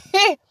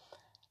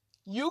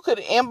you could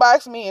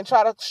inbox me and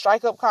try to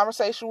strike up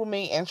conversation with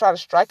me and try to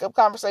strike up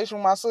conversation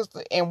with my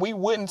sister and we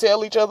wouldn't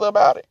tell each other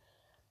about it?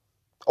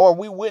 Or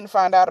we wouldn't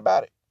find out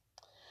about it?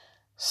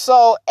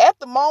 So at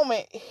the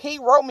moment, he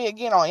wrote me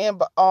again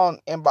on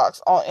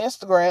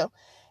Instagram,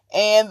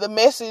 and the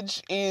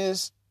message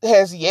has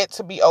yet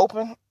to be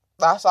opened.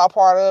 I saw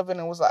part of it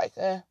and was like,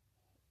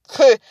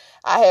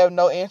 I have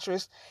no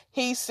interest.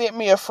 He sent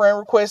me a friend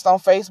request on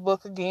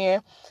Facebook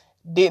again.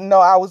 Didn't know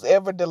I was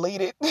ever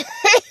deleted.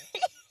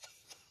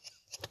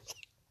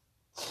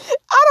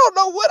 I don't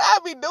know what I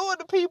be doing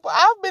to people.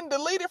 I've been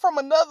deleted from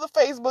another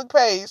Facebook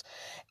page.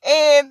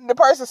 And the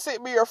person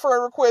sent me a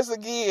friend request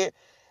again.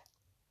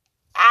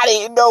 I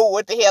didn't know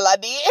what the hell I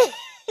did.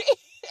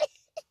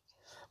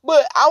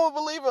 But I'm a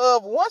believer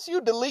of once you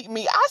delete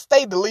me, I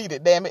stay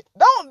deleted, damn it.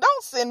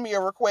 Don't send me a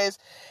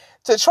request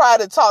to try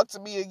to talk to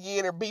me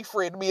again or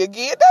befriend me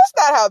again. That's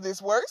not how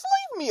this works.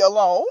 Leave me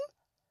alone.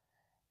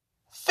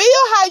 Feel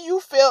how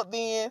you felt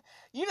then.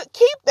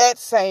 Keep that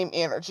same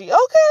energy,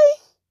 okay?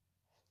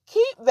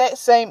 Keep that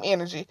same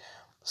energy.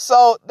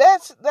 So that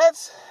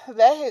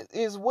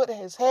is what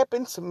has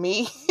happened to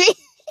me.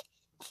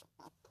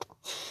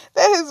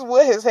 That is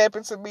what has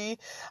happened to me.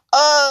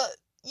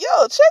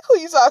 Check who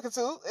you talking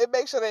to and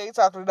make sure they ain't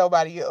talking to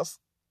nobody else.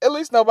 At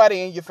least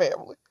nobody in your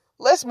family.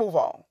 Let's move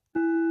on.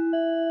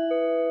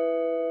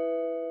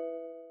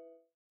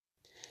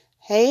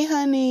 Hey,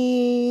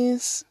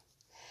 honeys.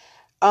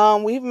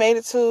 We've made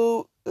it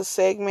to the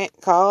segment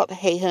called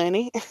Hey,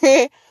 Honey.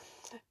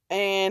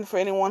 And for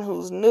anyone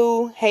who's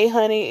new, Hey,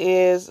 Honey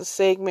is a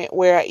segment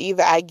where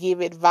I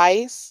give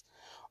advice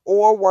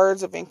or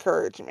words of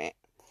encouragement.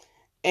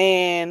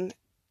 And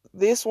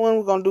this one,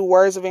 we're going to do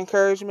words of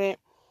encouragement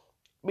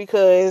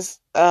because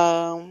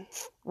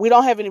we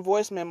don't have any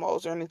voice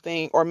memos or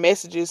anything or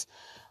messages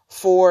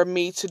for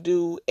me to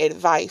do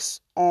advice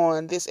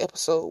on this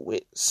episode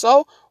with.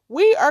 So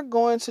we are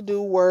going to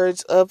do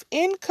words of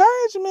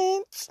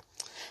encouragement.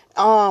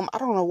 I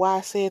don't know why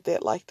I said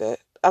that like that.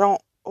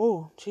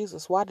 Oh,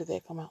 Jesus, why did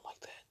that come out like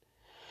that?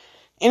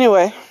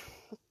 Anyway,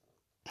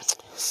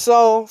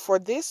 so for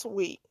this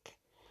week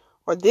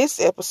or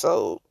this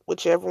episode,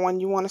 whichever one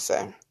you want to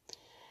say,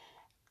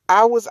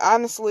 I was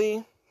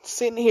honestly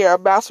sitting here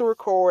about to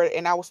record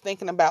and I was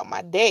thinking about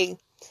my day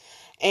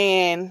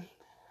and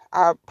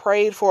I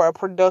prayed for a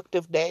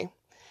productive day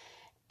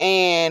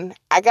and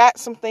I got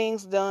some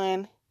things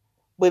done,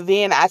 but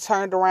then I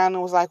turned around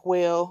and was like,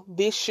 well,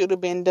 this should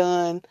have been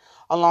done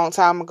a long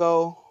time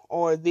ago,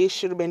 or this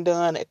should have been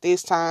done at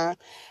this time,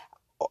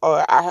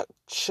 or I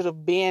should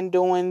have been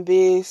doing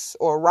this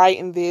or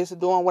writing this,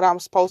 doing what I'm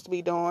supposed to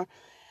be doing.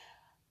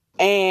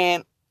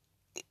 And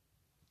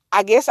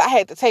I guess I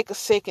had to take a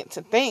second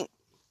to think.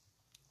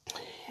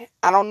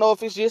 I don't know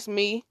if it's just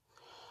me,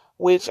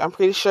 which I'm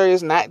pretty sure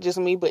is not just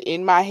me, but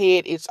in my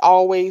head, it's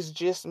always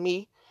just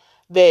me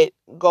that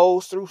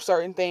goes through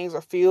certain things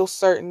or feels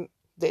certain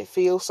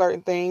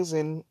things,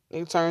 and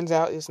it turns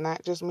out it's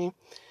not just me,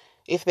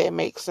 if that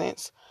makes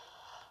sense.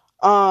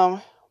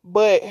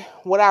 But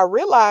what I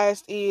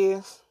realized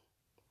is,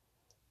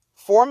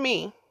 for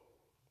me,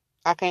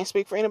 I can't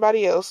speak for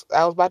anybody else.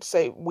 I was about to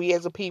say we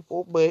as a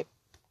people, but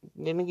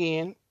then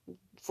again,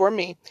 for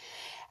me,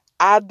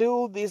 I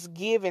do this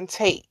give and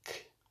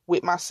take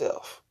with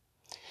myself.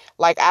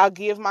 Like, I'll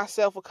give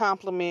myself a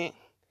compliment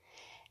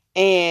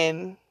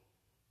and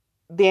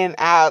then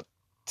I'll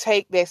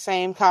take that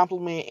same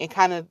compliment and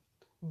kind of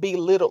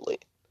belittle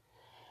it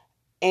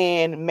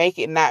and make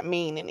it not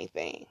mean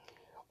anything.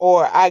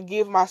 Or I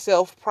give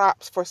myself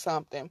props for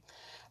something.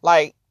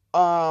 Like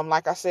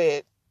I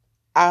said,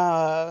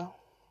 why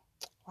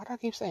do I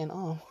keep saying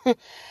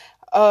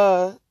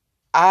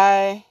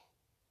I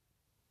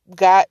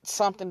got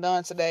something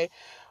done today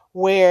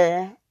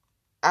where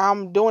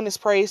I'm doing this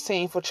praise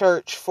team for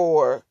church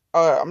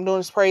I'm doing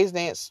this praise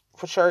dance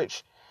for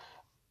church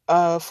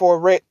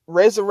for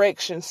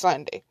Resurrection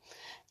Sunday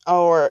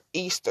or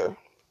Easter.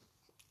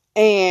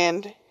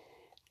 And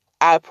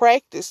I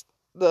practiced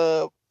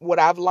what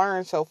I've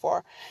learned so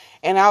far.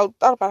 And I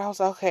thought about it. I was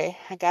like, okay,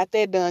 I got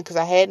that done because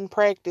I hadn't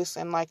practiced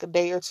in like a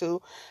day or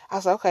two. I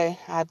was like, okay,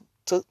 I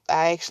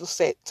actually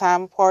set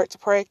time apart to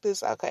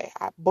practice. Okay,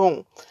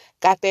 boom,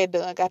 got that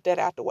done, got that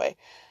out the way.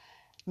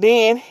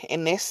 Then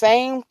in that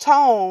same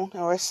tone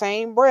or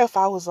same breath,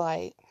 I was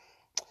like,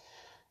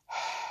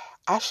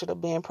 I should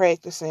have been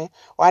practicing,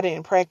 or I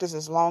didn't practice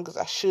as long as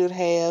I should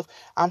have.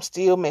 I'm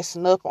still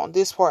messing up on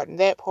this part and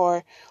that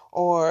part,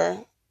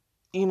 or,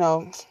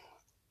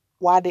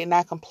 why didn't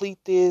I complete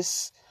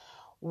this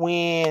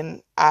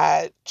when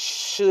I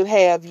should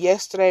have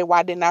yesterday?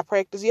 Why didn't I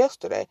practice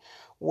yesterday?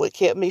 What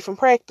kept me from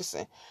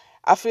practicing?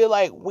 I feel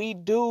like we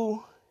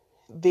do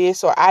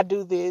this, or I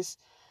do this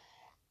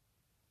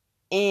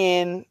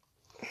in,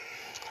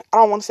 I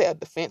don't want to say a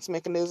defense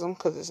mechanism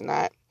because it's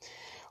not.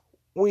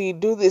 We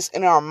do this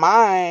in our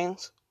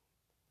minds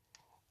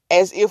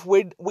as if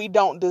we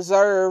don't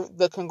deserve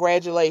the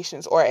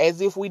congratulations, or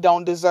as if we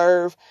don't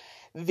deserve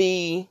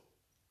the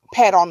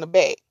pat on the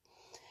back.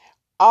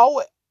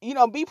 Always,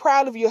 be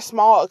proud of your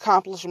small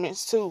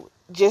accomplishments too,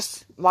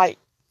 just like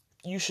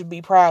you should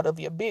be proud of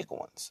your big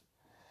ones.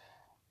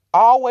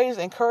 Always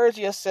encourage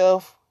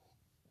yourself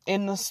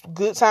in the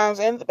good times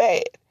and the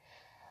bad,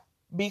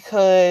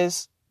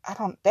 because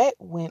that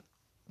went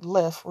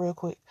left real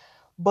quick,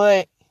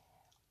 but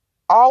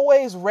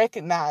always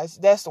recognize,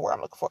 that's the word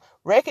I'm looking for,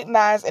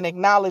 recognize and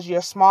acknowledge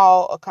your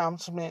small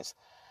accomplishments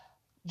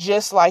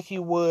just like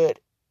you would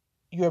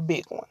your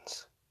big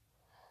ones.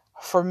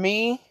 For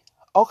me,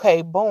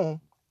 okay,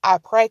 boom, I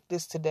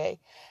practiced today.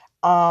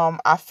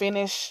 I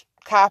finished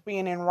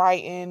copying and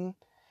writing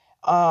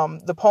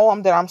the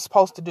poem that I'm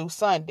supposed to do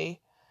Sunday.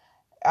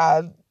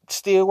 I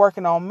still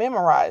working on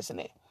memorizing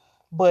it.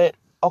 But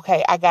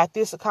okay, I got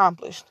this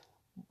accomplished.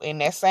 In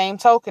that same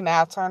token,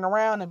 I'll turn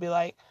around and be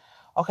like,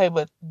 okay,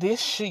 but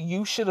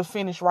you should have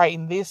finished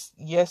writing this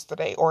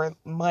yesterday or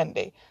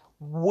Monday.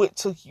 What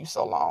took you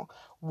so long?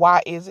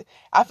 Why is it?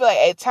 I feel like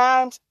at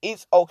times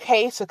it's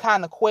okay to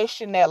kind of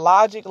question that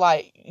logic.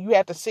 Like, you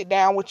have to sit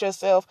down with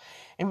yourself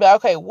and be like,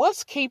 okay,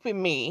 what's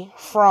keeping me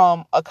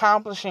from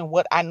accomplishing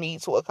what I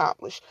need to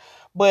accomplish?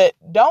 But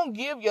don't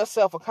give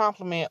yourself a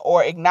compliment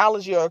or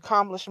acknowledge your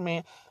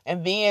accomplishment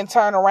and then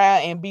turn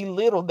around and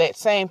belittle that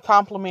same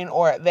compliment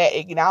or that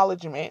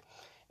acknowledgement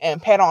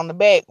and pat on the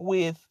back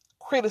with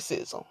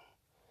criticism.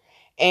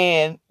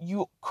 And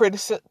you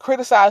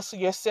criticize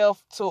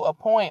yourself to the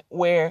point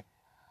where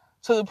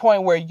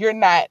you're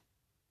not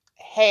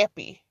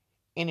happy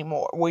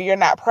anymore, where you're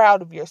not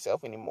proud of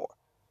yourself anymore.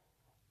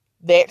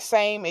 That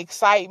same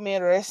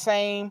excitement or that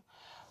same,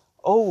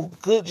 oh,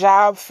 good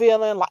job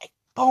feeling, like,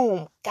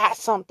 boom, got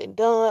something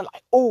done,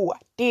 like, oh, I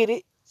did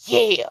it,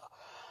 yeah.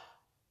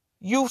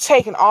 You've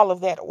taken all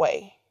of that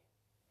away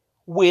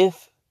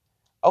with,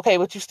 okay,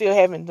 but you still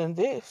haven't done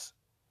this.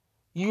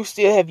 You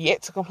still have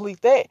yet to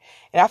complete that.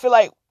 And I feel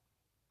like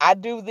I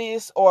do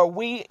this, or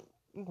we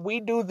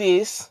do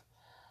this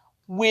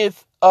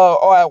with,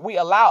 or we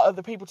allow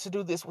other people to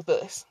do this with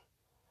us,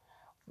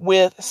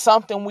 with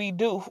something we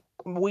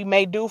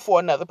may do for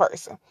another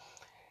person.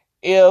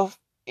 If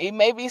it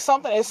may be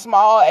something as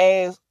small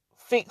as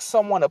fix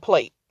someone a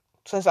plate,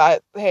 since I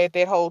had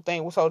that whole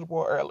thing with Soulja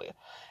Boy earlier,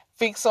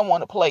 fix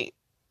someone a plate,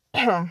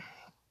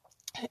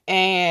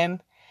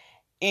 and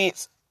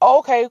it's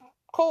okay,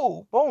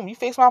 cool, boom, you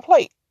fix my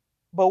plate,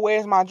 but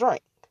where's my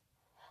drink?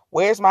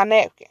 Where's my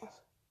napkins?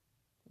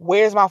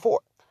 Where's my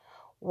fork?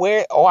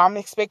 I'm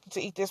expected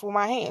to eat this with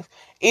my hands.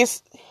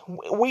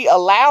 We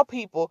allow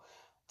people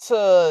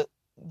to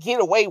get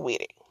away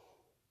with it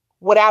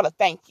without a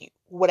thank you,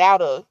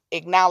 without a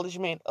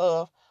acknowledgement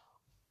of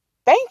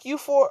thank you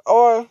for,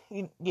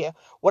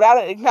 without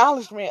an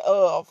acknowledgement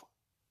of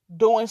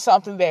doing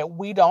something that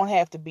we don't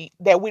have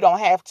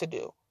to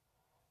do.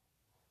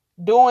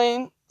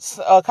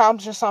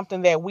 Accomplishing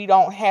something that we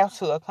don't have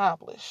to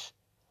accomplish.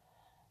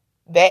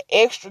 That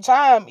extra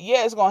time,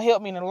 it's going to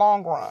help me in the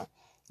long run.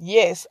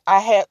 Yes,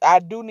 I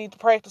do need to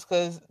practice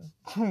because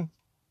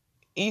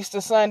Easter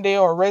Sunday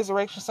or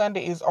Resurrection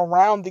Sunday is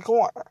around the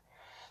corner.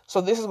 So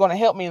this is going to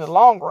help me in the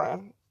long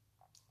run.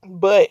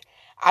 But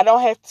I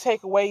don't have to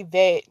take away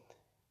that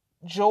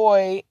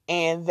joy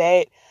and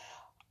that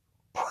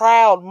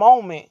proud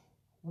moment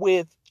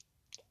with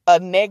a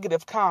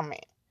negative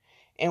comment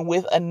and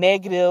with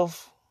negative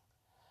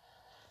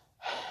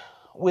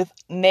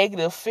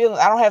feeling.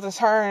 I don't have to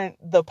turn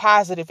the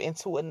positive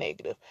into a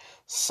negative.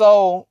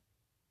 So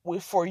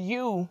for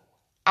you,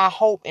 I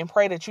hope and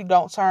pray that you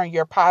don't turn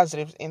your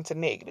positives into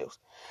negatives.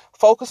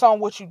 Focus on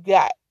what you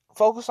got.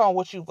 Focus on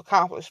what you've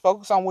accomplished.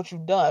 Focus on what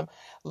you've done.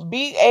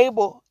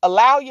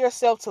 Allow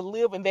yourself to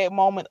live in that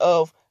moment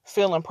of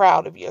feeling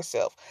proud of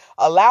yourself.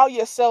 Allow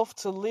yourself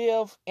to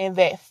live in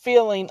that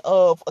feeling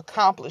of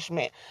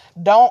accomplishment.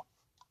 Don't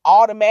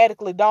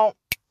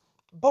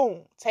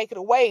boom, take it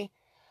away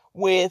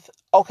with,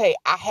 okay,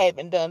 I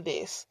haven't done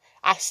this.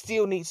 I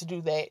still need to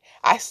do that.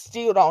 I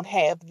still don't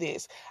have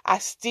this. I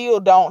still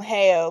don't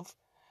have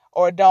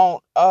or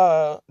don't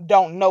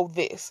know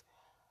this.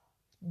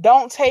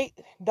 Don't take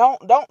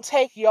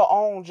your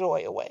own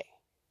joy away.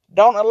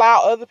 Don't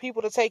allow other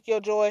people to take your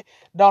joy.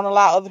 Don't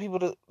allow other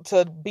people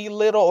to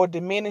belittle or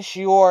diminish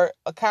your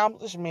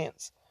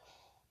accomplishments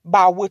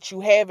by what you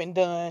haven't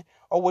done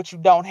or what you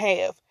don't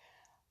have.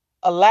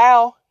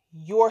 Allow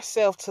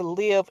yourself to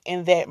live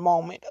in that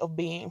moment of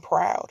being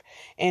proud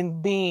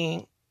and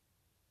being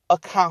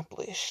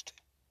accomplished.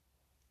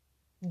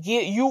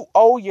 You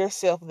owe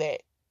yourself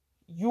that.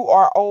 You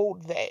are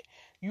owed that.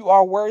 You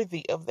are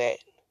worthy of that.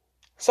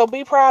 So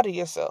be proud of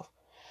yourself,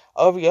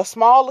 of your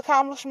small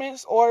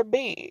accomplishments or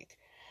big,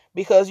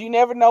 because you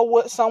never know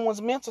what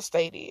someone's mental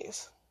state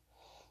is.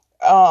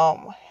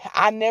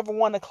 I never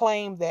want to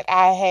claim that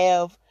I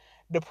have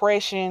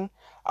depression,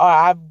 or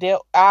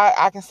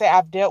I can say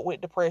I've dealt with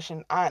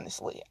depression.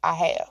 Honestly, I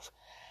have.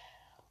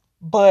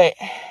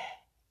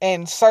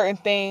 And certain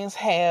things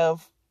I'm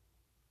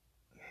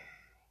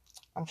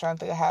trying to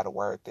think of how to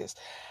word this.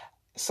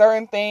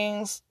 Certain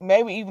things,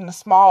 maybe even the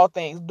small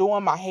things,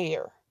 doing my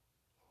hair,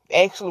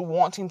 actually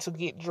wanting to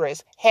get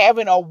dressed,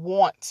 having a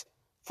want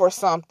for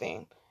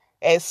something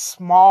as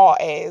small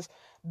as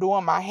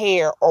doing my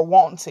hair or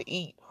wanting to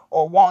eat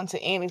or wanting to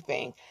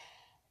anything.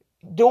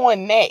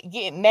 Doing that,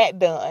 getting that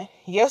done.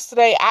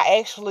 Yesterday,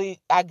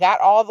 I got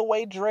all the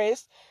way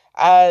dressed.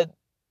 I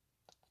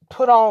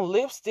put on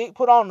lipstick,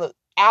 put on the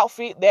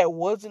outfit that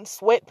wasn't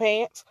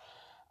sweatpants.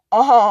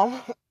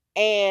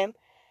 And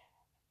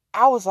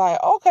I was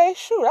like, okay,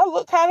 shoot, I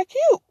look kind of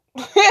cute.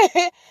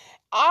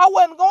 I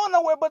wasn't going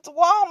nowhere but to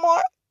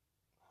Walmart.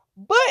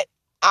 But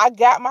I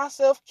got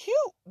myself cute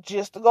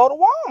just to go to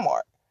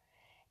Walmart.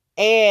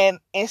 And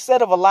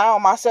instead of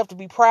allowing myself to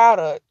be proud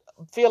of,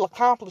 feel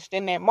accomplished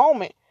in that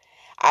moment,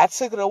 I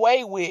took it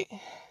away with,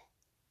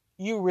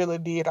 you really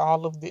did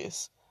all of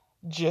this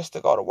just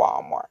to go to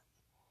Walmart.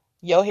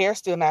 Your hair's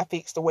still not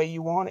fixed the way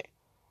you want it,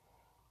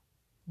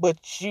 but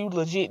you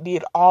legit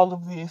did all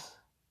of this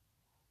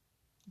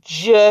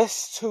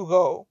just to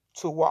go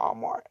to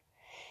Walmart.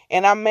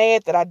 And I'm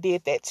mad that I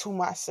did that to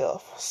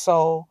myself.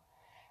 So,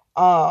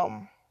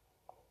 Shanita,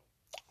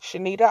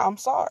 I'm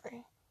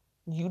sorry.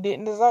 You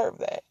didn't deserve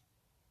that.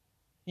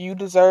 You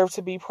deserve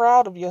to be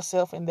proud of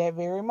yourself in that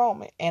very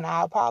moment. And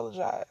I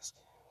apologize.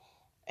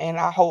 And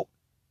I hope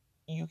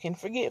you can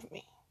forgive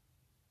me.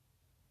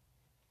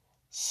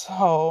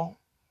 So,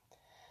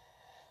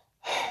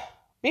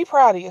 be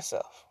proud of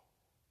yourself.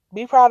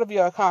 Be proud of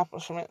your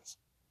accomplishments,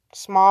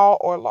 small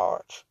or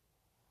large.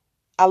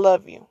 I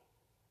love you.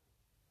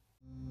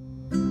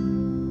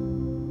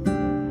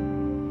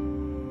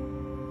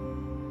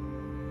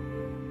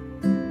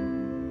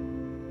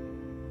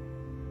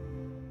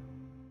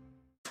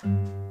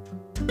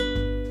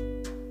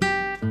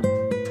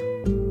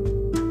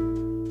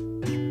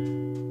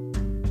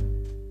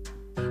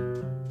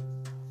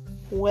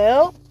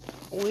 Well,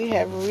 we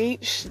have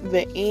reached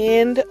the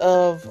end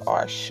of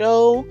our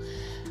show.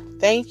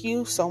 Thank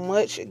you so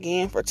much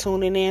again for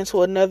tuning in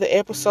to another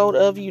episode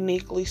of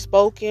Uniquely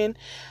Spoken.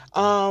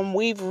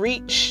 We've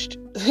reached,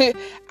 I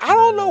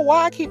don't know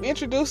why I keep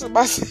introducing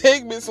my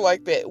segments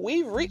like that.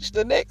 We've reached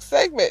the next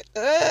segment.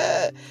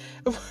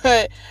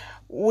 But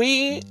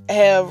we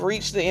have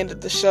reached the end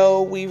of the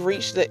show. We've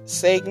reached the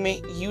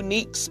segment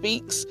Unique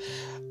Speaks.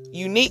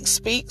 Unique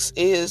Speaks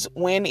is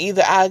when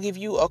either I give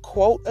you a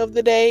quote of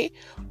the day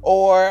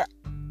or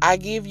I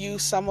give you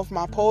some of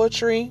my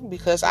poetry,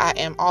 because I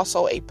am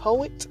also a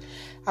poet.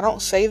 I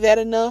don't say that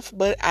enough,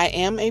 but I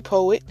am a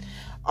poet.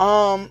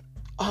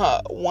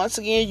 Once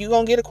again, you're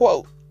going to get a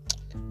quote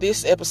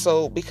this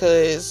episode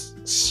because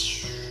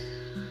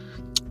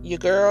your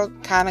girl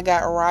kind of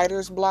got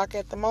writer's block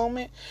at the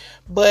moment,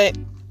 but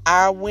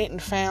I went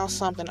and found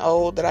something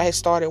old that I had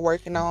started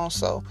working on.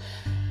 So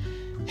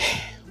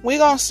we're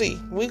going to see.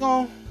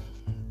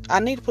 I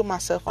need to put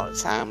myself on a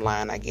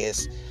timeline, I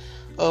guess,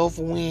 of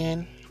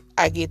when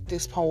I get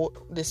this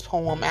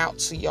poem out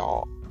to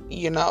y'all,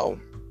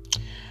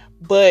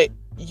 but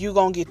you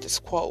gonna get this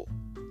quote.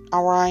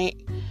 All right.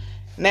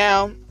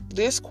 Now,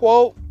 this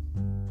quote,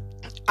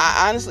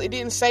 I honestly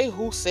didn't say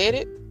who said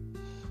it,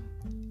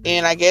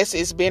 and I guess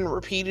it's been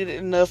repeated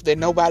enough that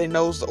nobody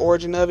knows the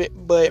origin of it,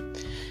 but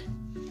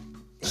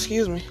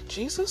excuse me,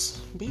 Jesus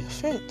be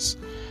offense.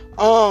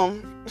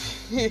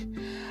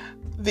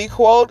 The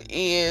quote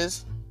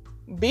is,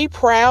 be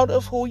proud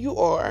of who you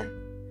are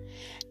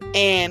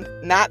and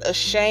not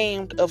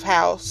ashamed of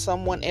how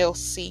someone else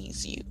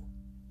sees you.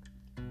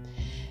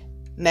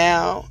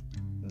 Now,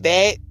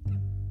 that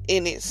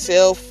in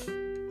itself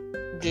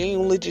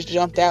genuinely just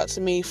jumped out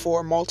to me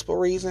for multiple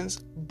reasons,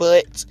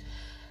 but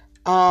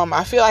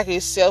I feel like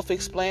it's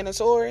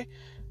self-explanatory,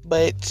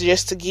 but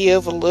just to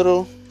give a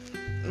little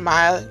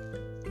my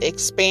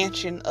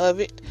expansion of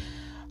it,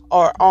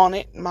 or on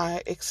it,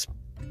 my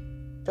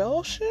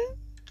expulsion?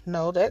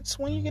 No, that's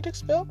when you get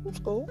expelled from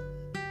school.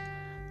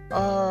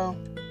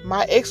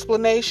 My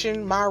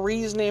explanation, my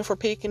reasoning for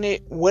picking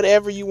it,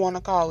 whatever you want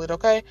to call it,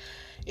 okay?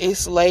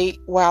 It's late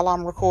while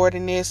I'm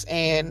recording this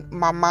and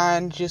my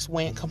mind just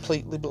went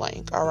completely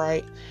blank, all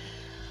right?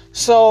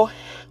 So,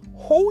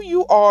 who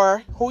you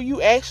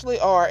actually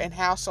are, and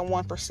how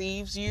someone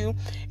perceives you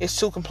is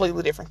two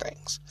completely different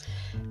things.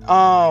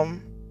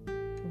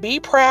 Be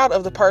proud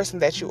of the person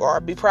that you are.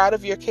 Be proud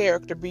of your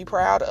character. Be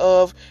proud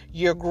of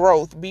your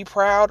growth. Be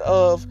proud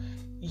of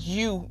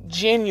you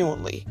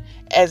genuinely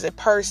as a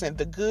person,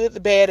 the good, the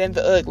bad, and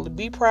the ugly.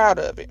 Be proud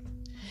of it.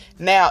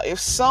 Now, if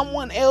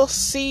someone else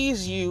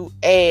sees you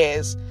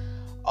as,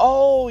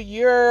 oh,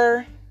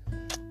 you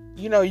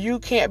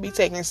can't be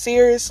taken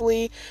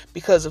seriously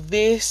because of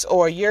this,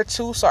 or you're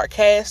too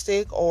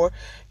sarcastic, or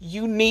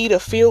you need a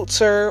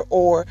filter,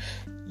 or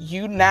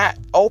you not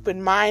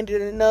open-minded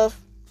enough,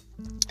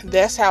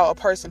 that's how a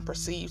person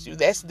perceives you.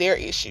 That's their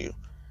issue.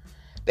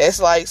 That's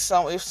like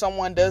if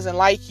someone doesn't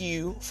like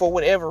you for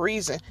whatever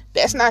reason,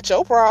 that's not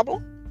your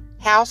problem.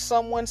 How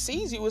someone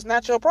sees you is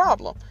not your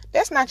problem.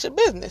 That's not your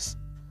business.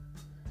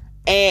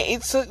 And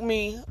it took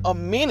me a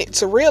minute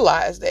to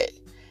realize that.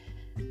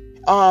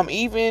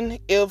 Even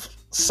if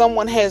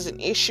someone has an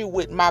issue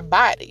with my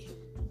body,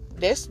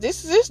 this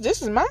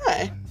is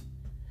mine.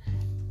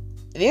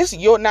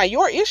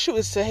 Your issue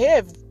is to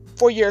have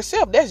for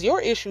yourself. That's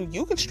your issue.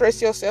 You can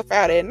stress yourself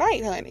out at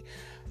night, honey,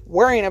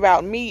 worrying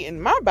about me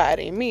and my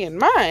body and me and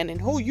mine and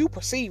who you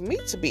perceive me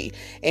to be,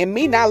 and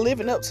me not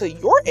living up to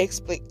your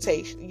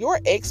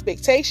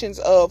expectations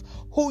of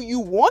who you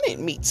wanted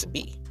me to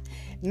be.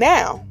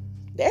 Now,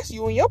 that's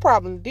you and your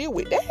problem to deal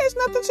with. That has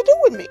nothing to do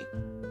with me.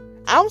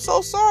 I'm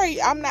so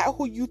sorry I'm not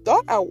who you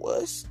thought I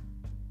was.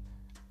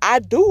 I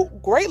do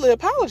greatly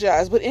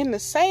apologize, but in the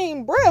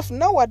same breath,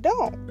 no, I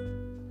don't.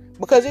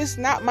 Because it's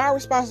not my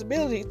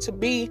responsibility to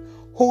be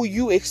who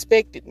you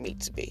expected me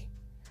to be.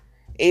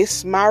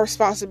 It's my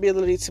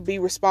responsibility to be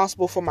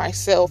responsible for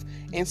myself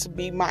and to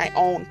be my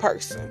own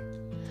person.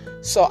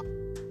 So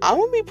I'm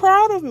going to be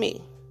proud of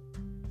me.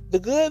 The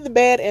good, the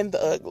bad, and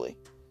the ugly.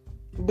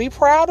 Be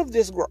proud of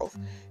this growth.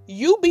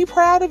 You be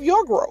proud of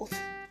your growth.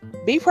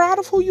 Be proud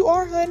of who you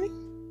are, honey.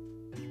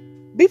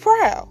 Be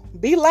proud.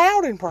 Be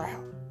loud and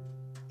proud.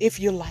 If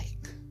you like.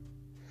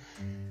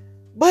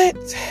 But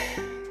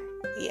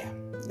yeah,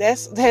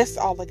 that's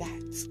all I got.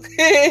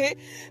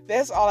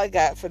 That's all I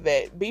got for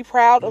that. Be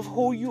proud of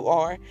who you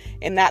are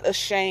and not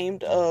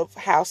ashamed of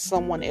how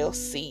someone else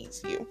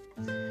sees you.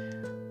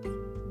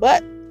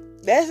 But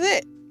that's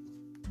it.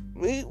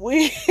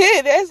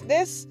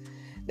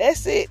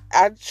 That's it.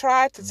 I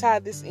tried to tie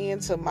this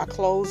into my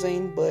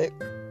closing, but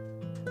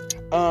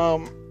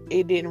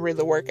it didn't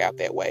really work out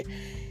that way.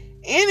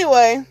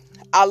 Anyway,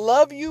 I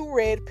love you,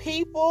 red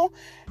people.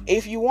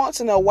 If you want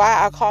to know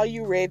why I call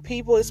you red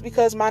people, it's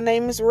because my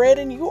name is Red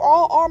and you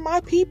all are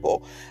my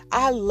people.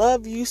 I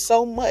love you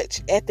so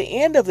much. At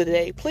the end of the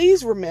day,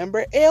 please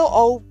remember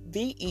LOVE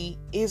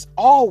is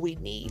all we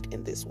need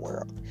in this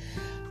world.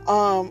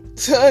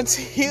 So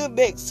until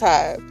next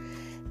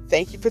time,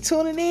 thank you for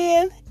tuning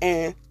in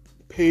and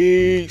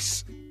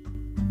peace.